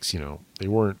great shakes. They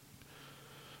weren't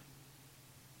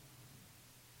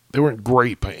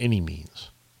great by any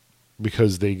means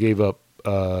because they gave up.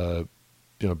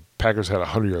 Packers had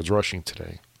 100 yards rushing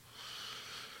today.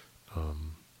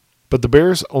 But the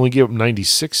Bears only gave up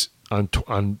 96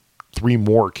 on 3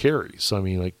 more carries. So, I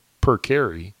mean, like per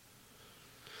carry,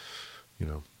 I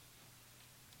don't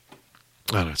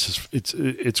know,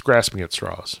 it's grasping at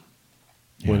straws.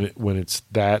 Yeah. When it's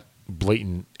that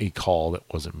blatant a call that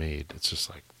wasn't made. It's just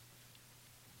like,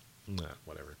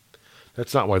 whatever.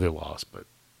 That's not why they lost, but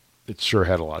it sure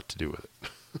had a lot to do with it.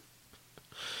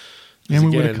 And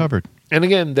we would have covered. And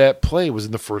again, that play was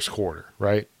in the first quarter,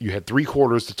 right? You had 3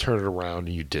 quarters to turn it around,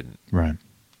 and you didn't. Right.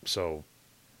 So,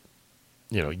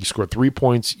 you scored 3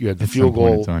 points. You had the field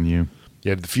goal. It's on you.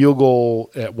 You had the field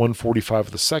goal at 1:45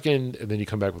 of the second, and then you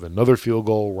come back with another field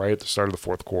goal right at the start of the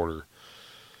fourth quarter.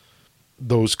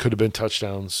 Those could have been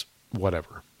touchdowns,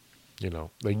 whatever.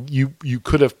 Like you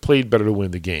could have played better to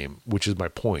win the game, which is my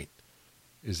point,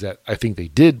 is that I think they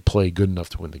did play good enough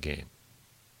to win the game.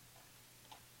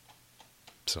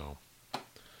 So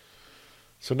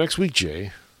next week,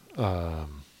 Jay,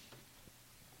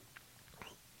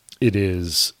 it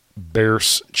is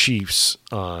Bears Chiefs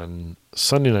on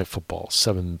Sunday Night Football,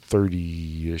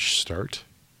 7:30-ish start.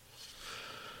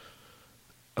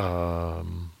 I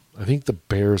think the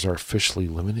Bears are officially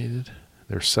eliminated.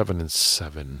 They're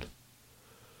 7-7.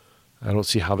 I don't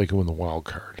see how they can win the wild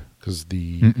card because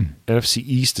the NFC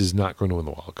East is not going to win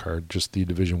the wild card. Just the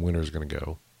division winner is going to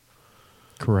go.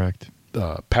 Correct.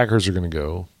 Packers are going to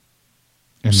go.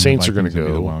 And Saints are going to Vikings will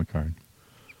be go. the wild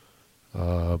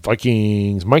card.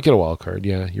 Vikings might get a wild card.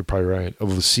 Yeah, you're probably right.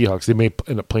 Of the Seahawks, they may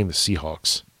end up playing the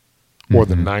Seahawks or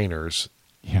the Niners.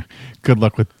 Yeah. Good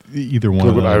luck with either one Good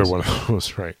of with those. either one of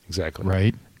those. Right. Exactly.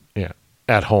 Right? Yeah.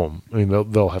 At home. I mean,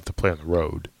 they'll have to play on the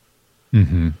road.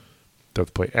 Mm-hmm. They'll have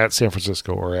to play at San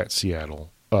Francisco or at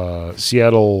Seattle.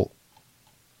 Seattle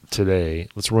today.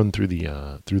 Let's run through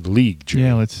the league, Jay.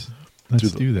 Yeah, let's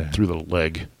do that. Through the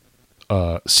leg.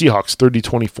 Seahawks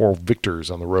 30-24 victors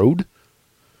on the road.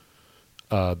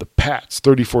 The Pats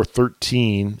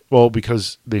 34-13. Well,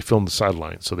 because they filmed the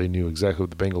sideline, so they knew exactly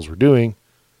what the Bengals were doing.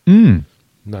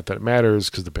 Not that it matters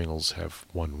because the Bengals have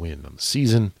 1 win on the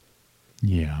season.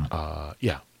 Yeah.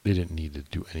 They didn't need to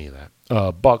do any of that.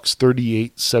 Bucks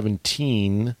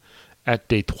 38-17 at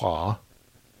Detroit.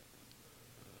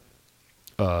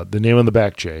 The name on the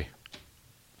back, Jay.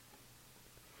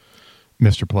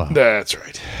 Mr. Plow. That's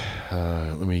right.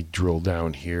 Let me drill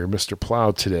down here. Mr. Plow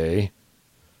today,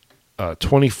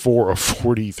 24 of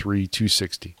 43,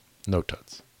 260. No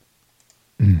tuts.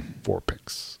 4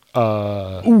 picks.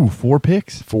 4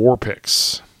 picks? 4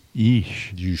 picks.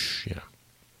 Yeesh. Yeesh, yeah.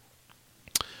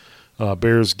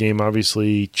 Bears game,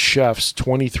 obviously. Chiefs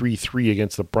 23-3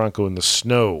 against the Bronco in the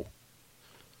snow.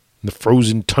 In the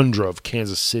frozen tundra of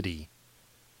Kansas City.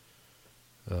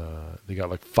 They got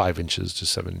like 5 inches to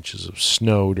 7 inches of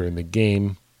snow during the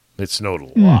game. It snowed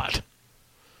a lot.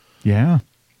 Yeah.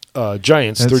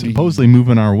 Giants That's 30. supposedly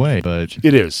moving our way, but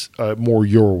It is more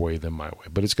your way than my way,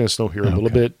 but it's going to snow here a little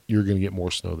Okay. bit. You're going to get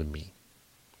more snow than me.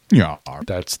 yeah.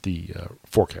 That's the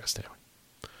forecast now.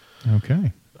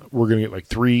 Okay. We're going to get like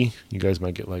 3. You guys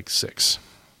might get like 6.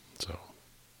 So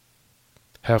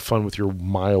have fun with your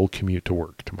mile commute to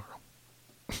work tomorrow.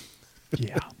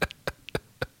 Yeah.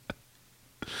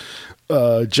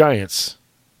 Giants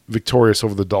victorious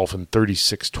over the Dolphins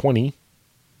 36-20.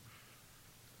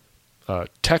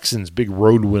 Texans big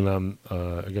road win on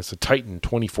against the Titan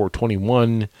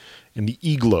 24-21, and the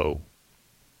Eaglo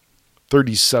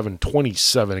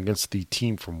 37-27 against the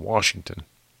team from Washington.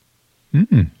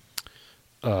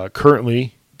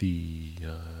 Currently the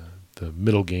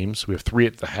middle games, we have 3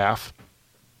 at the half.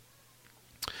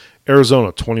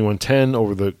 Arizona 21-10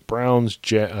 over the Browns.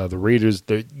 The Raiders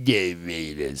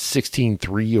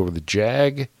 16-3 over the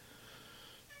Jag,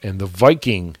 and the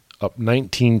Viking up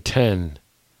 19-10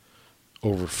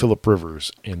 over Phillip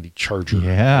Rivers and the Charger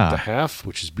Yeah. at the half,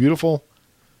 which is beautiful.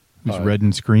 It was red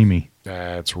and screamy.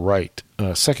 That's right.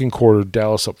 Second quarter,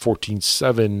 Dallas up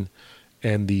 14-7,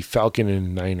 and the Falcon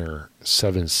and Niner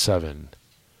 7-7.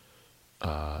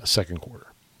 Second quarter,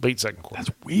 late second quarter.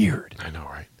 That's weird. I know,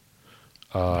 right?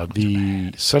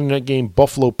 The Sunday night game,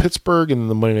 Buffalo-Pittsburgh, and then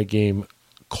the Monday night game,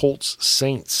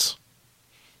 Colts-Saints.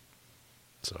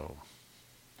 So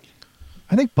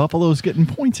I think Buffalo's getting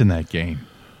points in that game.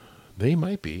 they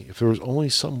might be, if there was only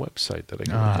some website that I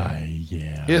could look at.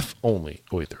 Yeah. If only.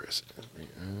 Oh, wait, there is.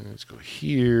 Let's go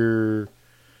here.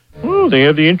 Oh, they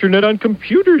have the internet on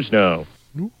computers now.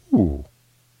 Ooh.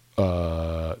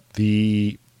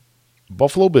 The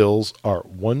Buffalo Bills are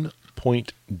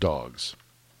 1-point dogs.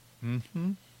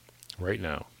 Mm-hmm. Right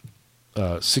now.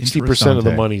 60% of the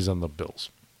Interessante. money's on the Bills.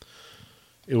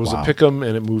 It was Wow. a pick 'em,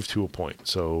 and it moved to a point.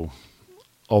 So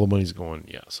all the money's going,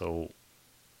 yeah. So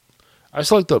I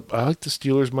like the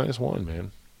Steelers -1,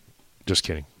 man. Just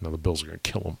kidding. No, the Bills are going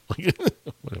to kill them.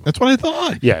 Whatever. That's what I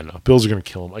thought. Yeah, no, Bills are going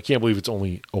to kill them. I can't believe I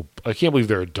can't believe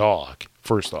they're a dog,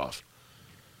 first off.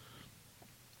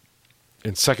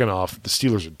 And second off, the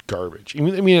Steelers are garbage. I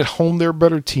mean, at home they're a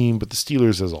better team, but the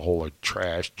Steelers as a whole are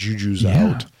trash. Juju's Yeah.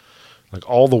 out. Like,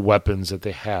 all the weapons that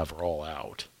they have are all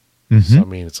out. Mm-hmm. So, I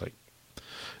mean, it's like,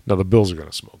 no, the Bills are going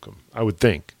to smoke them, I would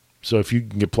think. So if you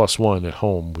can get +1 at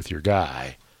home with your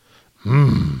guy,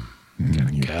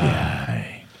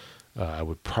 guy. I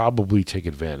would probably take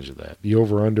advantage of that. The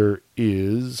over-under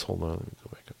is, hold on, let me go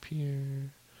back up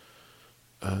here.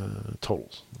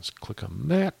 Totals. Let's click on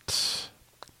that.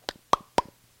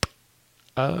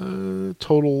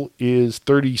 Total is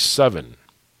 37.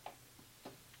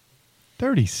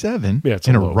 37 Yeah, it's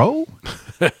in a a low. row?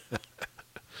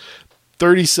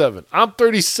 37. I'm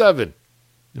 37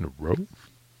 in a row.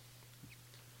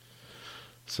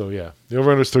 So, yeah, the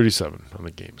over-under is 37 on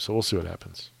the game. So we'll see what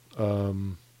happens.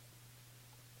 The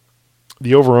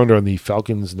over-under on the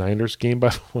Falcons-Niners game, by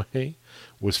the way,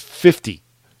 was 50.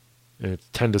 And it's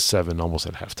 10-7 almost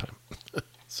at halftime.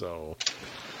 So,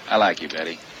 I like you,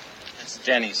 Betty. It's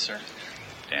Denny, sir.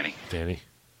 Danny. Danny,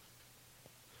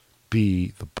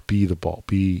 be the ball.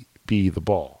 Be the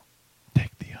ball.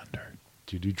 Take the under.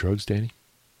 Do you do drugs, Danny?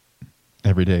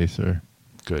 Every day, sir.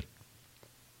 Good.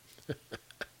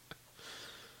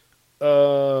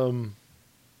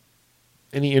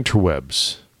 Any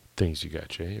interwebs things you got,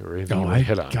 Jay, or anything you want to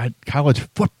hit on? got college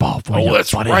football for you,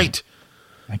 That's buddy. right.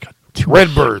 I got 2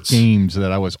 Redbirds. games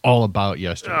that I was all about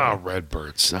yesterday. Oh,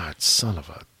 Redbirds. Ah, son of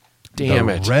a damn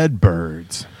the it.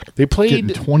 Redbirds. They Getting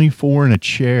played. 24 in a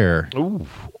chair Ooh,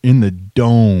 in the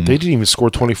dome they didn't even score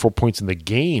 24 points in the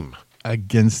game.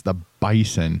 against the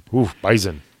Bison. Ooh,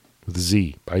 Bison with a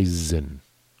Z. Bison.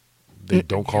 They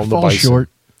don't call them the Fall Bison. short.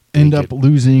 They End up get-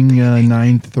 losing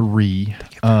 9-3.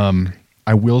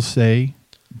 I will say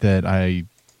that I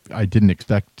didn't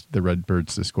expect the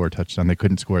Redbirds to score a touchdown. They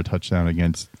couldn't score a touchdown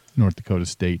against North Dakota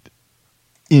State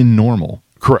in normal.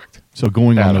 Correct. So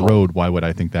going At on the home. road, why would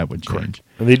I think that would change? Correct.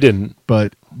 And they didn't.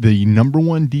 But the number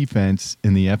one defense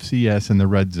in the FCS in the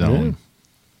red zone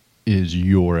is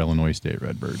your Illinois State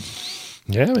Redbirds.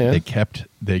 Yeah, man. They kept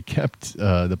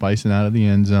the Bison out of the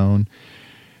end zone.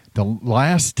 The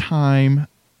last time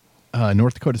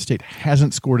North Dakota State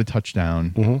hasn't scored a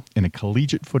touchdown in a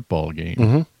collegiate football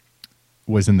game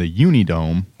was in the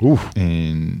Unidome Oof.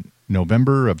 in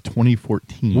November of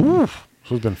 2014. Oof.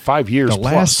 So it's been 5 years The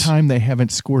plus. last time they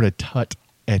haven't scored a tut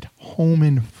at home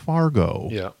in Fargo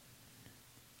Yeah.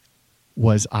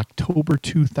 was October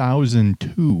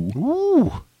 2002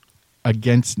 Ooh.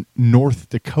 against North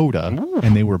Dakota,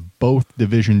 and they were both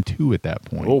Division II at that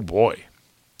point. Oh, boy.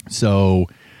 So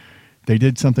they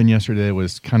did something yesterday that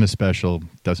was kind of special.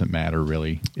 Doesn't matter,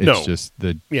 really. It's No. just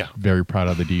Yeah. very proud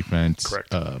of the defense.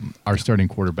 Correct. Our starting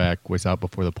quarterback was out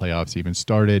before the playoffs even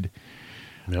started.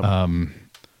 Yep.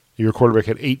 Your quarterback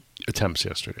had 8 attempts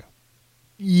yesterday.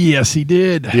 Yes, he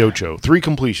did. The Ocho. 3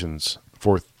 completions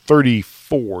for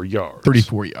 34 yards.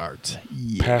 34 yards.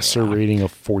 Yeah. Passer rating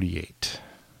of 48.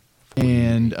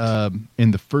 And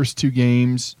in the first 2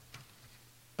 games,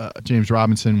 James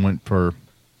Robinson went for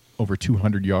over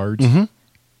 200 yards.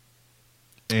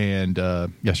 And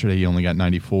yesterday he only got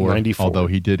 94. 94. Although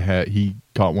he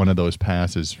caught one of those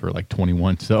passes for like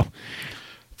 21. So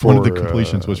one of the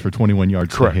completions was for 21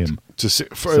 yards correct. to him. So So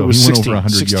it was he went 16, over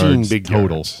 100 16 yards big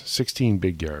total. yards. 16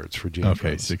 big yards for James. Okay,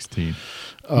 Robinson. 16.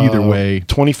 Either way,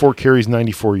 24 carries,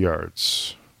 94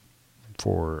 yards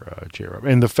for J-Rob.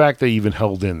 And the fact they even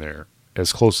held in there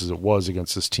as close as it was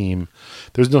against this team,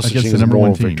 there's no such Against thing the as a number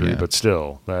moral one team, victory, yeah. but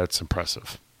still, that's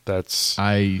impressive. That's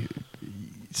I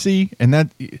see, and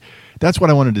that's what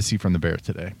I wanted to see from the Bears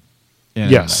today. And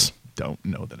Yes. I don't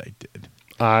know that I did.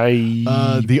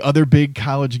 I The other big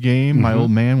college game, my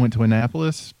old man went to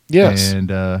Annapolis. Yes. And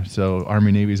so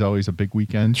Army-Navy is always a big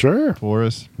weekend Sure. for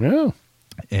us. yeah.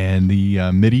 And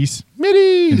the Middies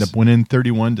Middies. ended up winning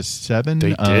 31-7.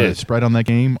 They did. Spread on that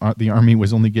game, the Army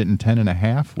was only getting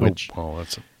 10.5, which, oh,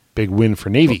 that's a big win for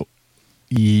Navy.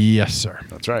 yes, sir.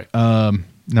 That's right.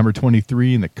 Number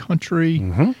 23 in the country.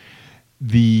 Mm-hmm.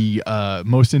 The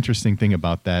most interesting thing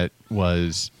about that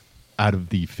was out of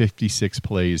the 56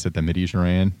 plays that the Middies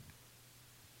ran,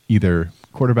 either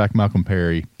quarterback Malcolm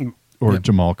Perry or Yep.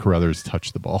 Jamal Carruthers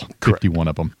touched the ball. Correct. 51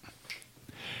 of them.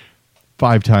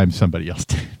 5 times somebody else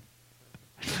did.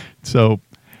 So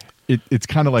it's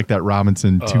kind of like that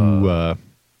Robinson to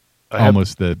I have-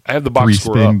 almost the I have the box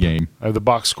score up. 3-spin game. I have the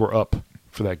box score up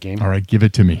for that game. All right, give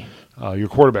it to me. Your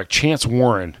quarterback, Chance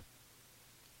Warren,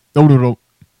 No.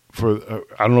 for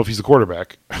I don't know if he's the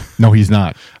quarterback. No, he's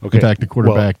not. Okay, In fact, the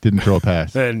quarterback well- didn't throw a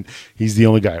pass. And he's the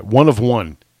only guy. 1 of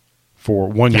 1 for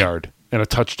 1 yard and a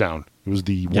touchdown. It was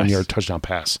the 1 yard touchdown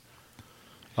pass.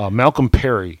 Malcolm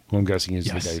Perry, who I'm guessing is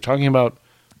Yes. the guy you're talking about.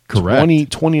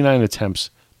 Correct. 29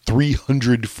 attempts,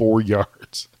 304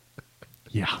 yards,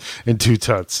 Yeah. and 2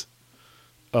 tuts.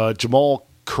 Jamal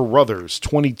Carruthers,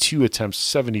 22 attempts,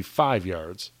 75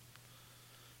 yards,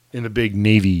 in the big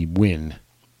Navy win.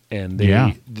 And they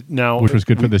Yeah. now Which was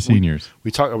good for the seniors. We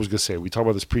talked about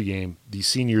this pregame. The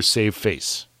seniors save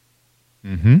face,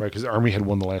 Mm-hmm. right? Because the Army had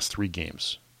won the last 3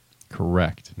 games.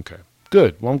 Correct. Okay,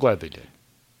 good. Well, I'm glad they did.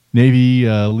 Navy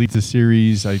leads the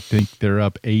series. I think they're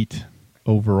up 8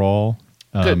 overall.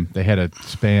 Good. They had a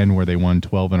span where they won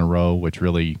 12 in a row, which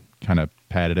really kind of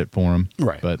padded it for them.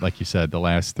 Right. But like you said, the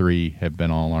last 3 have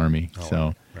been all Army.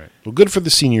 So Right. Well, good for the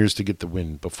seniors to get the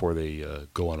win before they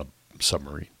go on a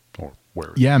submarine or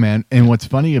wherever. yeah, man. And what's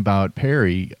funny about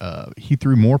Perry, he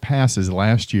threw more passes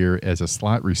last year as a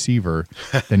slot receiver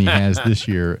than he has this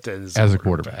year as a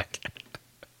quarterback.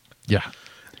 Yeah.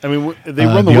 I mean, they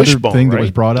run the other wishbone, thing right? that was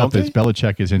brought up Don't is they?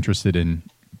 Belichick is interested in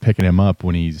picking him up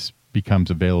when he's becomes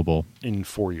available In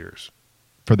 4 years.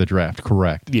 for the draft.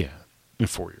 Correct. Yeah, in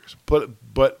 4 years. But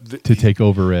To take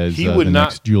over as He would the not-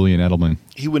 next Julian Edelman.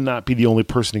 he would not be the only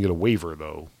person to get a waiver,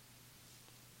 though.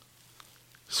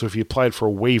 So if he applied for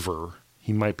a waiver,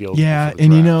 he might be able to. Yeah, go for the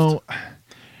and you draft. know,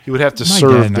 he would have to my dad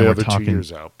serve and I the were other 2 talking-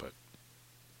 years out. But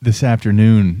this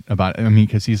afternoon about, I mean,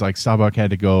 because he's like, Staubach had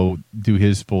to go do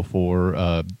his full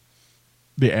 4.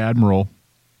 The Admiral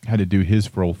had to do his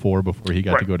full 4 before he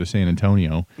got to Right. go to San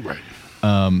Antonio.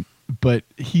 right, But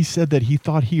he said that he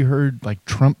thought he heard like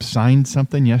Trump signed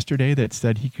something yesterday that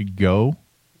said he could go,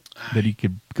 that he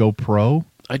could go pro.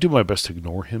 I do my best to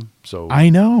ignore him. So I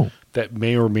know. that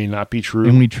may or may not be true.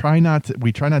 And we try not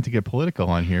to get political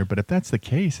on here, but if that's the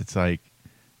case, it's like,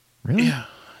 really? Yeah,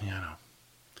 you know,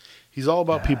 he's all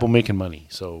about people making money.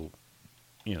 So,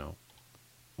 you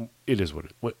know, it is what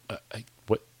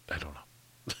I don't know.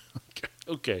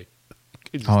 Okay.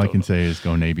 just All I don't can know. say is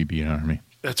go Navy, beat Army.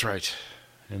 That's right,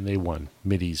 and they won.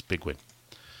 Middies big win.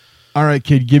 All right,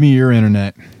 kid, give me your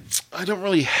internet. I don't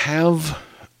really have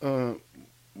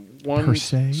one Per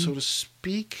se? so to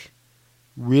speak.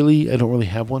 Really, I don't really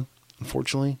have one.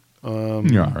 Unfortunately,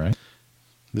 You're all right.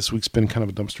 this week's been kind of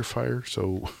a dumpster fire.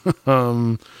 So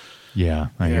Yeah,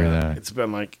 I hear yeah, that. it's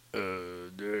been like I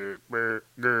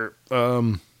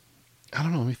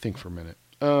don't know. Let me think for a minute.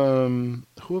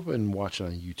 Who have I been watching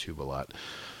on YouTube a lot?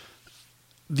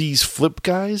 These flip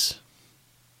guys,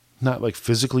 not like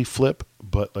physically flip,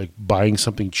 but like buying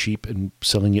something cheap and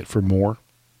selling it for more.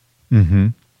 Mm-hmm.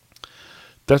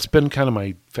 That's been kind of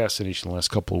my fascination the last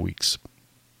couple of weeks.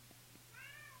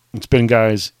 It's been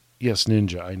guys, yes,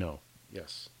 Ninja, I know.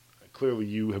 Yes. Clearly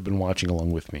you have been watching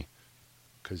along with me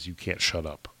because you can't shut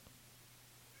up.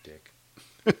 Dick.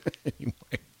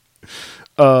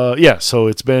 Anyway. Yeah, so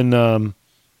it's been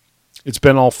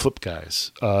all flip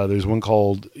guys. There's one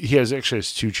called, he actually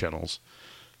has 2 channels.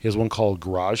 He has one called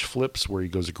Garage Flips where he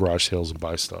goes to garage sales and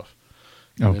buys stuff.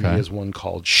 And then Okay. he has one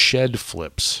called Shed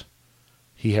Flips.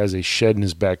 He has a shed in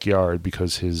his backyard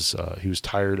because he was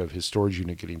tired of his storage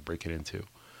unit getting broken into.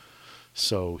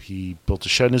 So he built a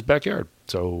shed in his backyard.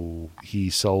 So he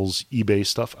sells eBay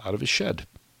stuff out of his shed.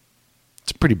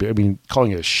 It's pretty big. I mean,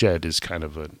 calling it a shed is kind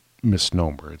of a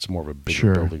misnomer. It's more of a bigger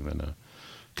Sure. building than a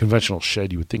conventional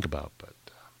shed you would think about.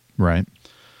 Right.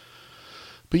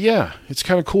 But yeah, it's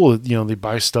kind of cool. You know, they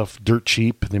buy stuff dirt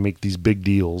cheap. They make these big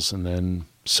deals and then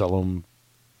sell them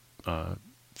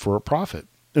for a profit.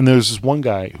 And there's this one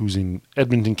guy who's in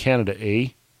Edmonton, Canada,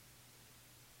 He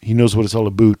knows what it's all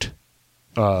about.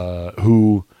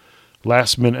 Who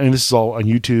last minute, and this is all on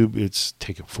YouTube. It's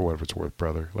take it for whatever it's worth,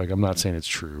 brother. Like, I'm not saying it's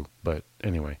true, but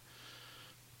anyway.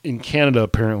 In Canada,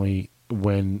 apparently,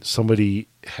 when somebody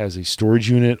has a storage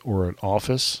unit or an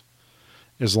office,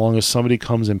 as long as somebody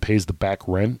comes and pays the back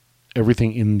rent,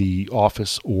 everything in the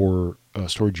office or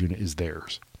storage unit is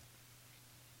theirs.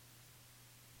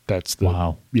 That's the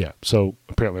Wow. Yeah. So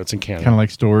apparently that's in Canada. Kind of like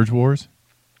Storage Wars.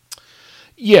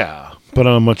 Yeah, but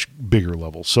on a much bigger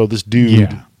level. So this dude,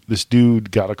 Yeah.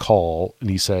 got a call and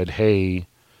he said, "Hey,"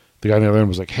 the guy on the other end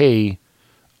was like, "Hey,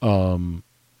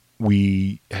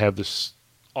 we have this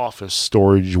office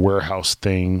storage warehouse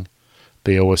thing.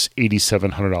 They owe us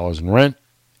 $8,700 in rent.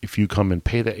 If you come and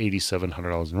pay that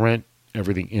 $8,700 in rent,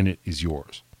 everything in it is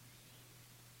yours."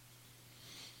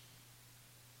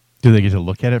 Do they get to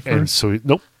look at it And first? so,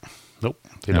 nope,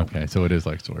 they don't. Okay, so it is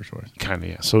like Storage Wars. Kind of,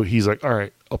 yeah. So he's like, "All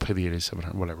right, I'll pay the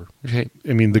 $8,700, whatever." Okay.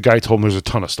 I mean, the guy told him there's a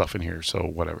ton of stuff in here, so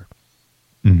whatever.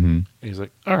 Mm-hmm. And he's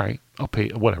like, "All right, I'll pay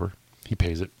whatever." He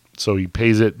pays it. So he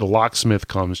pays it. The locksmith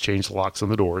comes, changes the locks on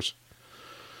the doors,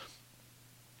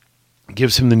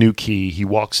 gives him the new key. He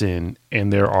walks in,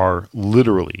 and there are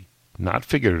literally, not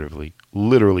figuratively,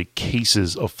 literally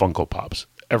cases of Funko Pops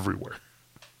everywhere.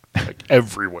 Like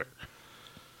everywhere.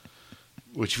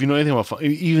 Which, if you know anything about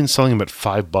even selling them at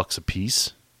 $5 a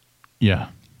piece, Yeah.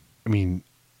 I mean,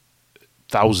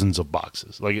 thousands of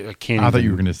boxes. Like, I can't. I thought even-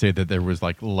 you were going to say that there was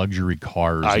like luxury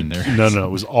cars in there. No,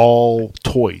 it was all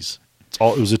toys.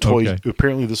 It was a toy. Okay.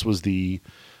 Apparently, this was the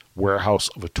warehouse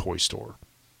of a toy store.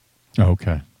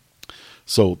 Okay.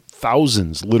 So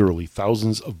literally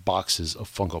thousands of boxes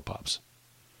of Funko Pops.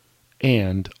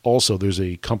 And also, there's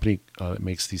a company that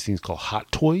makes these things called Hot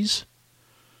Toys,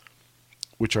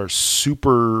 which are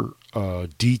super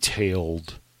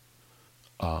detailed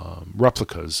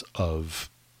replicas of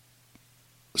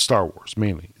Star Wars,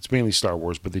 mainly. It's mainly Star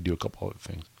Wars, but they do a couple other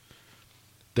things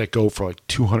that go for like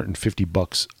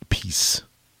 $250 a piece.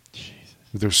 Jesus.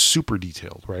 They're super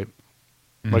detailed, right?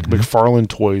 Like McFarlane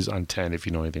Toys on 10, if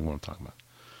you know anything what I'm talking about.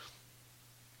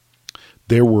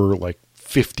 There were like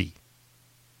 50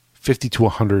 to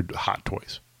 100 Hot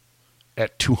Toys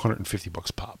at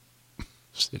 $250 pop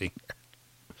sitting there.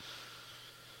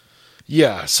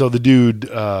 Yeah, so the dude,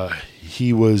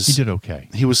 he He did okay.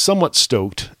 He was somewhat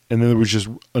stoked, and then there was just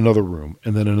another room,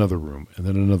 and then another room, and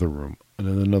then another room, and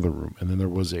then another room, and then there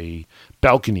was a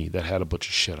balcony that had a bunch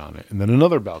of shit on it, and then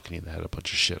another balcony that had a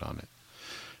bunch of shit on it.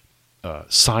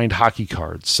 Signed hockey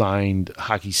cards, signed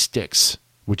hockey sticks,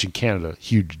 which in Canada,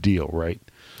 huge deal, right?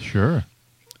 Sure.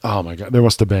 Oh my God, there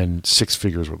must have been 6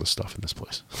 figures worth of stuff in this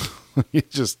place.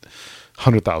 It's just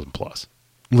 100,000 plus.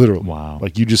 Literally. Wow.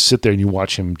 Like, you just sit there and you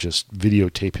watch him just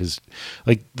videotape his,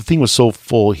 like, the thing was so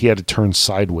full, he had to turn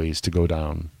sideways to go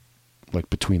down, like,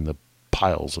 between the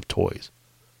piles of toys.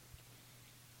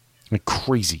 Like,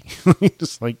 crazy.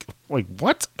 Just like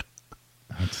what?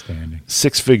 Outstanding.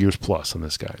 6 figures plus on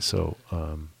this guy. So,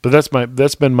 but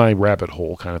that's been my rabbit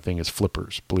hole kind of thing, is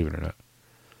flippers, believe it or not.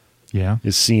 Yeah.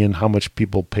 Is seeing how much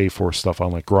people pay for stuff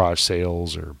on like garage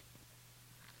sales or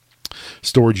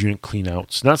storage unit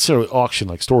cleanouts. Not necessarily auction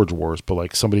like Storage Wars, but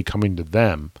like somebody coming to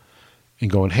them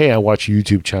and going, "Hey, I watch your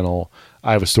YouTube channel.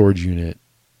 I have a storage unit.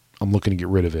 I'm looking to get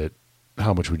rid of it.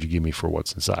 How much would you give me for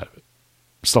what's inside of it?"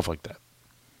 Stuff like that.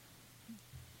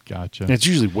 Gotcha. And it's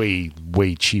usually way,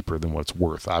 way cheaper than what it's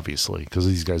worth, obviously, because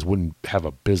these guys wouldn't have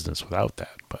a business without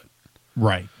that. But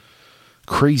Right.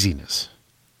 craziness.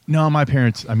 No, my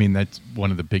parents, I mean, that's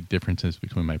one of the big differences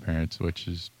between my parents, which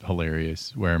is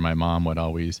hilarious, where my mom would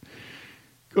always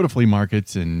go to flea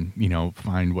markets and, you know,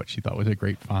 find what she thought was a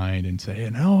great find and say,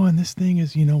 and this thing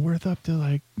is, you know, worth up to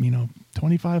like, you know,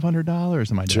 $2,500.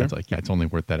 And my dad's Sure. like, yeah, it's only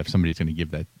worth that if somebody's going to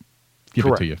give it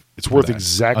Correct. to you. It's for worth that.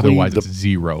 exactly Otherwise, the- it's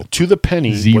zero. To the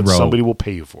penny, Zero. what somebody will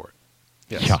pay you for it.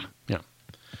 Yes. Yeah. Yeah.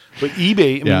 But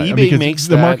eBay, Yeah, eBay because makes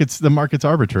the that. the market's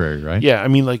arbitrary, right? Yeah, I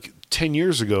mean, like 10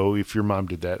 years ago, if your mom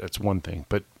did that, that's one thing.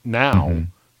 But now,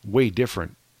 Mm-hmm. way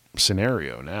different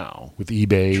scenario now with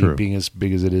eBay True. being as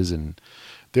big as it is. And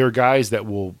there are guys that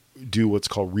will do what's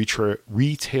called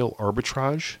retail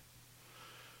arbitrage,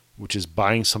 which is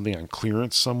buying something on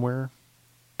clearance somewhere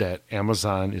that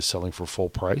Amazon is selling for full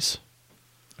price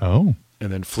Oh,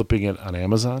 and then flipping it on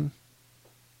Amazon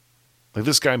Like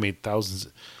this guy made thousands.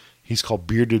 He's called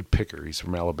Bearded Picker. He's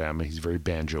from Alabama. He's very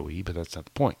banjo-y, but that's not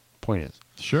the point. Point is,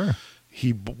 Sure.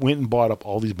 he went and bought up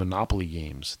all these Monopoly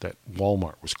games that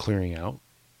Walmart was clearing out.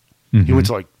 He went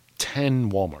to like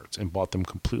 10 Walmarts and bought them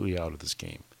completely out of this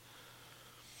game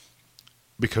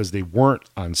because they weren't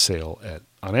on sale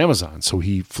on Amazon. So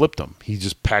he flipped them. He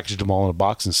just packaged them all in a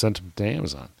box and sent them to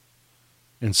Amazon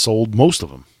and sold most of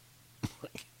them.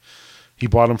 He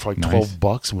bought them for like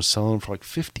 $12 and was selling them for like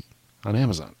 50 on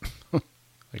Amazon.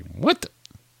 Like what?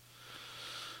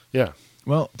 Yeah.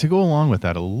 Well, to go along with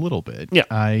that a little bit, Yeah.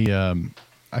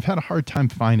 I've had a hard time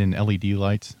finding LED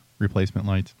lights, replacement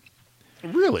lights,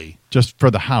 Really? just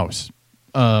for the house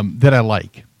that I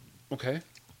like. Okay.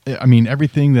 I mean,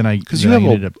 everything that I Because that you I have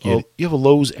ended up getting. you have a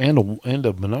Lowe's and a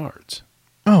Menards.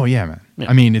 Oh yeah, man. Yeah.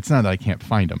 I mean, it's not that I can't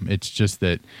find them. It's just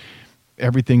that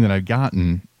everything that I've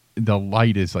gotten, the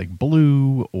light is like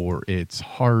blue or it's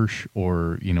harsh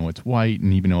or it's white,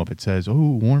 and even though if it says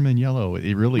warm and yellow,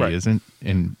 it really Right. isn't,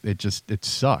 and it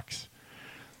sucks.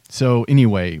 So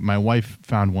anyway, my wife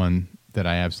found one that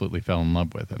I absolutely fell in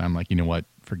love with, and I'm like, you know what?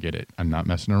 Forget it. I'm not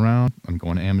messing around. I'm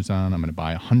going to Amazon. I'm going to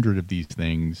buy 100 of these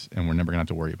things, and we're never going to have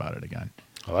to worry about it again.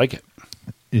 I like it.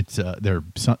 It's they're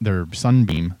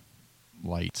sunbeam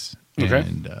lights, Okay.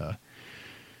 and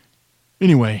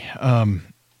anyway, and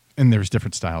there's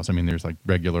different styles. I mean, there's like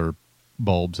regular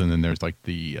bulbs, and then there's like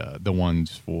the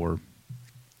ones for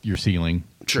your ceiling.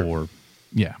 Sure.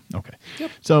 Yeah. Okay.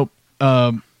 Yep. So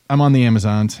I'm on the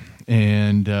Amazons,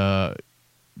 and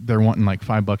they're wanting like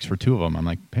 $5 for 2 of them. I'm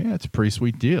like, hey, that's a pretty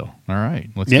sweet deal. All right,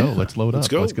 let's Yeah. go. Let's load Let's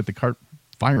up. go. Let's get the cart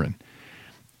firing.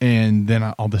 And then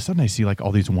all of a sudden, I see like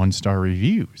all these 1-star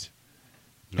reviews.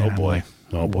 Oh, And I'm boy. like,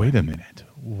 Oh, boy. wait a minute.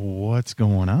 What's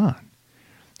going on?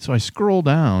 So I scroll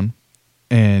down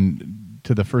and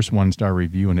to the first 1-star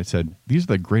review, and it said, these are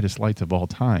the greatest lights of all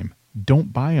time.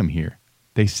 Don't buy them here.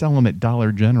 They sell them at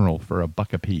Dollar General for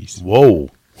 $1 a piece. Whoa.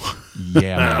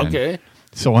 Yeah, man. Okay.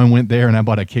 So I went there and I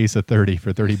bought a case of 30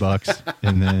 for $30,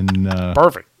 and then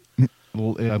Perfect.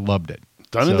 I loved it.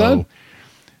 Done and done.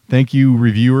 Thank you,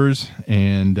 reviewers.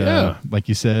 And Yeah. like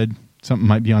you said, something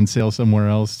might be on sale somewhere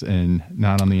else and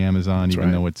not on the Amazon, That's even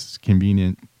right. though it's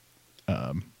convenient.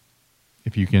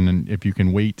 If you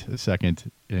can wait a second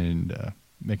and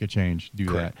make a change, do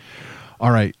Correct. that.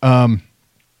 All right.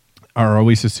 Our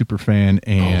Oasis superfan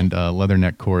and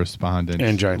Leatherneck correspondent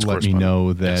And Giants let me correspondent.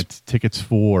 know that Yes. tickets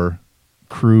for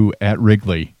Crew at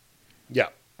Wrigley Yeah.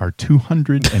 are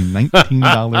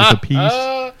 $219 a piece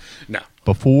No.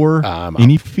 before I'm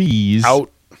any fees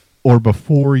Out. or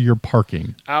before your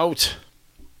parking. Out.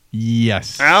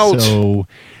 Yes. Out. So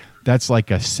that's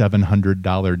like a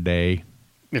 $700 day.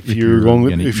 If you're going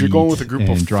with a group of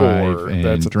and drive 4, and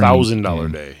that's drink $1,000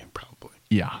 and- day, probably.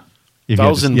 Yeah. If you had to-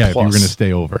 1,000 yeah, if you were plus. going to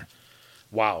stay over.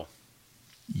 Wow.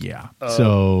 Yeah.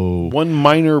 So One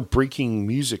minor breaking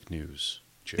music news,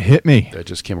 Jay, hit me. that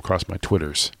just came across my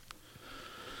Twitters.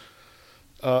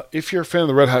 If you're a fan of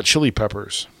the Red Hot Chili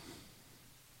Peppers,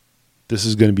 this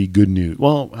is going to be good news.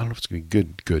 Well, I don't know if it's going to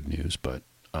be good news, but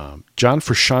John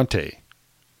Frusciante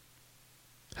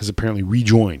has apparently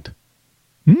rejoined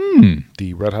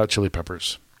the Red Hot Chili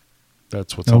Peppers.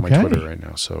 That's what's on my Okay. Twitter right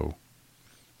now. So,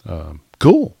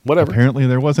 cool. Whatever. Apparently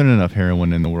there wasn't enough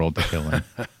heroin in the world to kill him.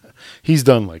 He's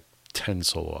done like 10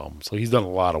 solo albums. So he's done a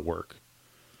lot of work.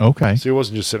 Okay. So he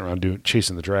wasn't just sitting around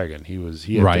chasing the dragon. He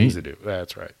had Right. things to do.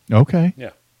 That's right. Okay.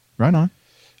 Yeah. Right on.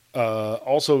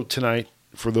 Also tonight,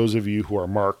 for those of you who are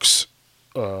marks,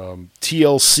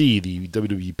 TLC, the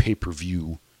WWE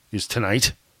pay-per-view, is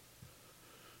tonight.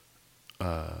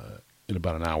 In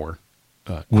about an hour.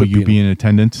 Will you be in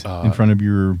attendance in front of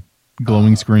your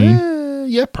glowing screen?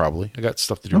 Yeah, probably. I got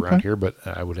stuff to do Okay. around here, but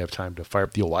I would have time to fire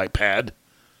up the old iPad.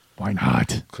 Why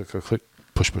not? Click, click, click.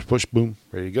 Push, push, push. Boom.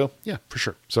 Ready to go. Yeah, for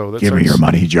sure. So that's Give me your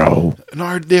money, Joe.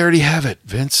 No, they already have it,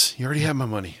 Vince. You already have my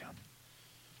money.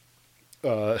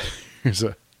 Here's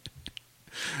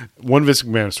one Vince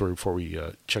McMahon story before we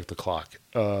check the clock.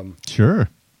 Sure.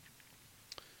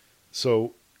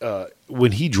 So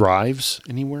when he drives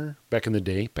anywhere back in the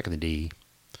day,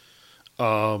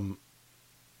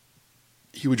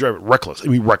 he would drive it reckless. I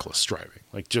mean, reckless driving,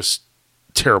 like just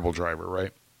terrible driver,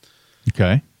 right?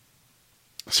 Okay.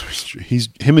 So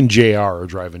him and JR are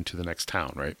driving to the next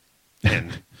town, right?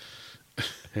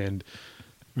 And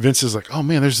Vince is like, "Oh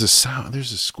man, there's this sound,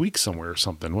 there's a squeak somewhere or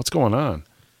something. What's going on?"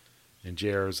 And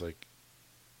JR is like,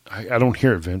 "I don't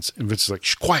hear it, Vince." And Vince is like,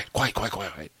 "Shh, quiet."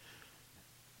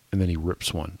 And then he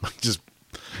rips one, just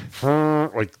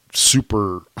like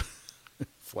super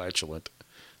flatulent.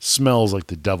 Smells like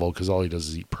the devil because all he does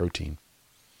is eat protein.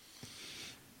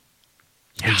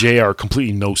 And JR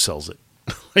completely no sells it.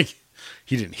 Like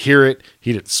He didn't hear it.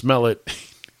 He didn't smell it.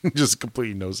 He just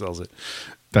completely no-sells it.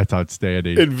 That's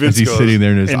outstanding. And Vince As he's goes, sitting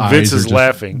there and his eyes Vince are is just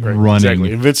laughing. Right, running.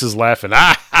 exactly. And Vince is laughing.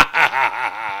 Ah, ha, ha,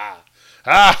 ha,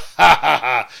 ha, ha, ha,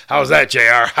 ha. How's that, JR?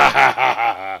 Ha, ha,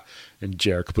 ha, ha. And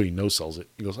JR completely no-sells it.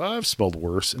 He goes, I've smelled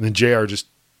worse. And then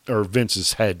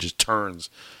Vince's head just turns.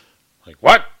 Like,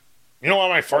 what? You don't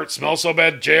want my fart smell so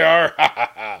bad, JR? Ha,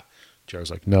 ha, ha.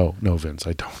 JR's like, no, Vince,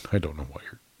 I don't. I don't know why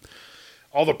you're...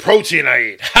 All the protein I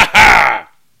eat. Ha, ha.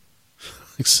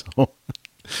 So,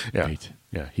 yeah. Right.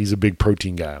 Yeah, he's a big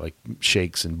protein guy, like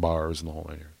shakes and bars and the whole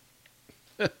thing.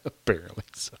 Apparently.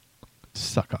 So.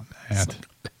 Suck on that.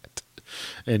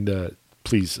 And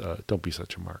please don't be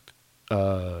such a mark.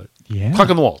 Yeah. Clock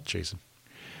on the wall, Jason.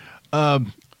 Well,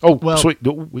 wait.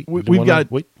 we've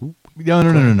got... Wait.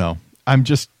 No. I'm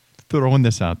just throwing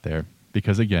this out there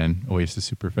because, again, Oasis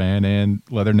superfan and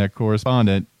Leatherneck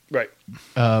correspondent Right.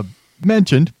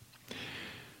 mentioned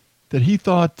that he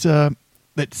thought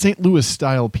that St. Louis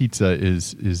style pizza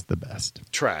is the best.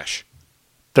 Trash.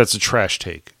 That's a trash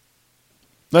take.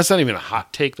 That's not even a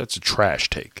hot take. That's a trash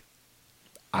take.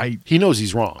 He knows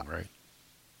he's wrong, right?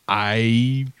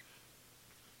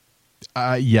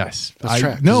 Yes. That's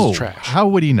trash. No. It's trash. How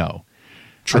would he know?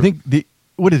 True. I think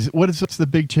what's the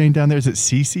big chain down there? Is it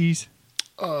CC's?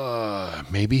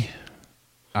 Maybe.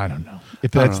 I don't know. I don't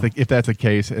know. If that's the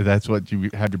case, if that's what you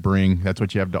have to bring. That's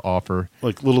what you have to offer.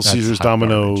 Like Little That's Caesars, hot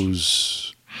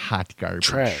Domino's, Hot garbage.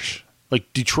 trash.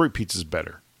 Like Detroit pizza's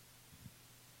better.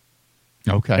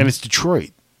 Okay. And it's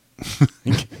Detroit.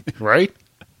 Right?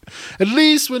 At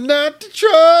least we're not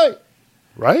Detroit.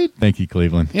 Right? Thank you,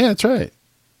 Cleveland. Yeah, that's right.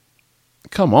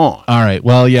 Come on. All right.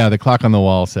 Well, yeah, the clock on the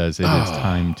wall says it is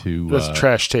time to. That's a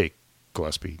trash take,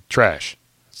 Gillespie. Trash.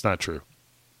 It's not true.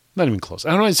 Not even close.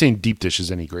 I'm not saying deep dish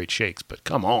is any great shakes, but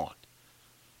come on.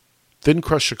 Thin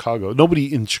crust Chicago.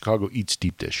 Nobody in Chicago eats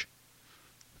deep dish.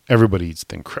 Everybody eats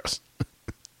thin crust.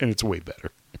 And it's way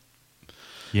better.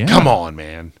 Yeah. Come on,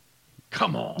 man.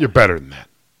 Come on. You're better than that.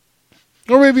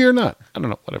 Or maybe you're not. I don't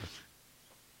know. Whatever.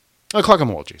 Clock on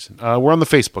the wall, Jason. We're on the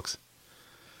Facebooks.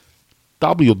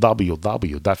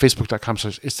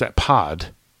 www.facebook.com/itsthatpod.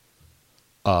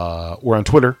 We're on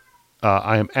Twitter.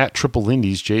 I am at Triple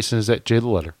Lindy's. Jason is at J the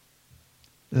letter.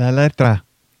 La letra.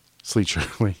 Sleet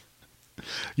Shirley.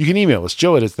 You can email us,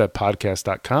 Joe at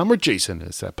itsthatpodcast.com or Jason at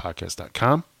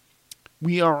itsthatpodcast.com.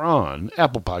 We are on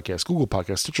Apple Podcasts, Google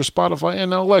Podcasts, Stitcher, Spotify,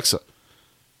 and now Alexa.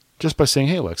 Just by saying,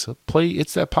 hey, Alexa, play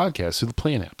It's That Podcast through the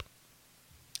Playing app.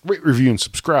 Rate, review, and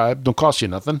subscribe. Don't cost you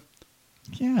nothing.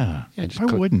 Yeah. Just Why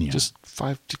click, wouldn't you? Just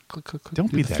click. Don't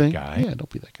do be the that thing. guy. Yeah, don't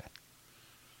be that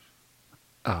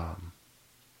guy. I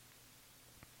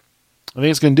think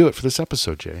it's going to do it for this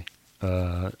episode, Jay.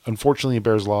 Unfortunately, a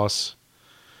Bears loss.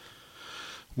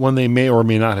 One they may or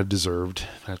may not have deserved.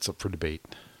 That's up for debate.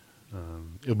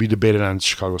 It'll be debated on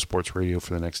Chicago Sports Radio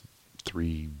for the next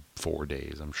 3-4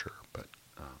 days, I'm sure. But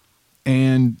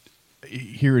And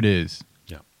here it is.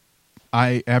 yeah.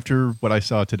 After what I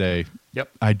saw today, Yep.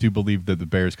 I do believe that the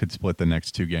Bears could split the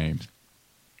next two games.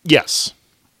 Yes.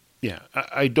 Yeah.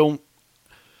 I'm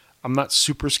not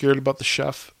super scared about the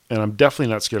chef, and I'm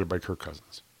definitely not scared by Kirk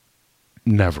Cousins.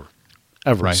 Never.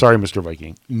 Ever. Right. Sorry, Mr.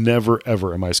 Viking. Never,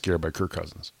 ever am I scared by Kirk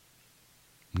Cousins.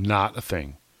 Not a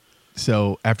thing.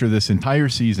 So after this entire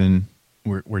season,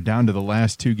 we're down to the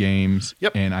last two games.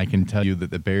 Yep. And I can tell you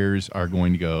that the Bears are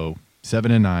going to go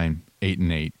 7-9,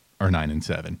 8-8, or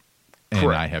 9-7. And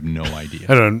Correct. I have no idea.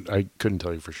 I couldn't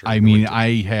tell you for sure. I mean,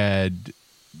 I have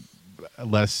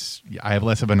less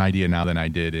of an idea now than I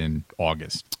did in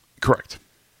August. Correct.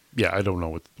 Yeah, I don't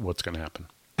know what's going to happen.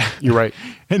 You're right.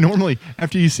 And normally,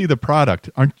 after you see the product,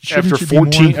 After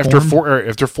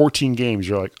 14 games,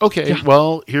 you're like, okay, Yeah.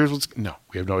 well, here's what's. No,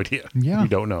 we have no idea. Yeah. We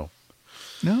don't know.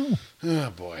 No. Oh,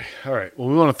 boy. All right. Well,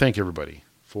 we want to thank everybody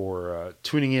for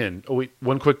tuning in. Oh, wait.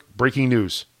 One quick breaking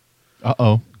news.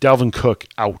 Uh-oh. Dalvin Cook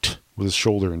out with his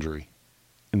shoulder injury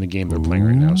in the game they're playing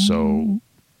right now. So,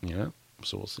 yeah.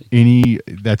 So we'll see.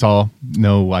 That's all?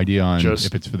 No idea on Just-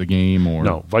 if it's for the game or...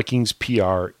 No. Vikings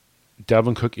PR.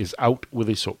 Dalvin Cook is out with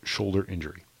a shoulder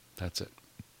injury. That's it.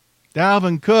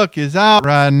 Dalvin Cook is out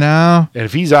right now. And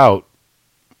if he's out,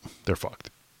 they're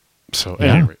fucked. So,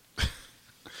 Yeah. anyway.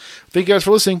 Thank you guys for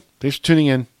listening. Thanks for tuning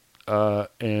in.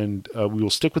 And we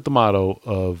will stick with the motto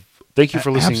of thank you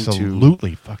for listening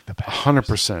Absolutely. Fuck the to Packers.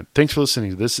 100%. Thanks for listening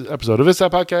to this episode of It's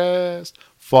That Podcast.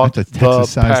 Fuck That's a the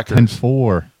Texas size Packers.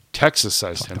 10-4. Texas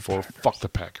size 10-4. Fuck the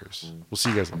Packers. We'll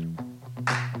see you guys later.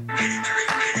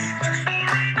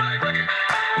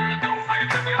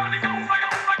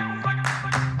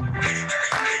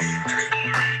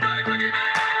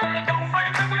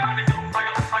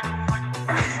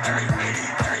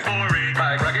 For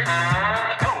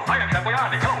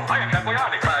Hiya, Ted, we are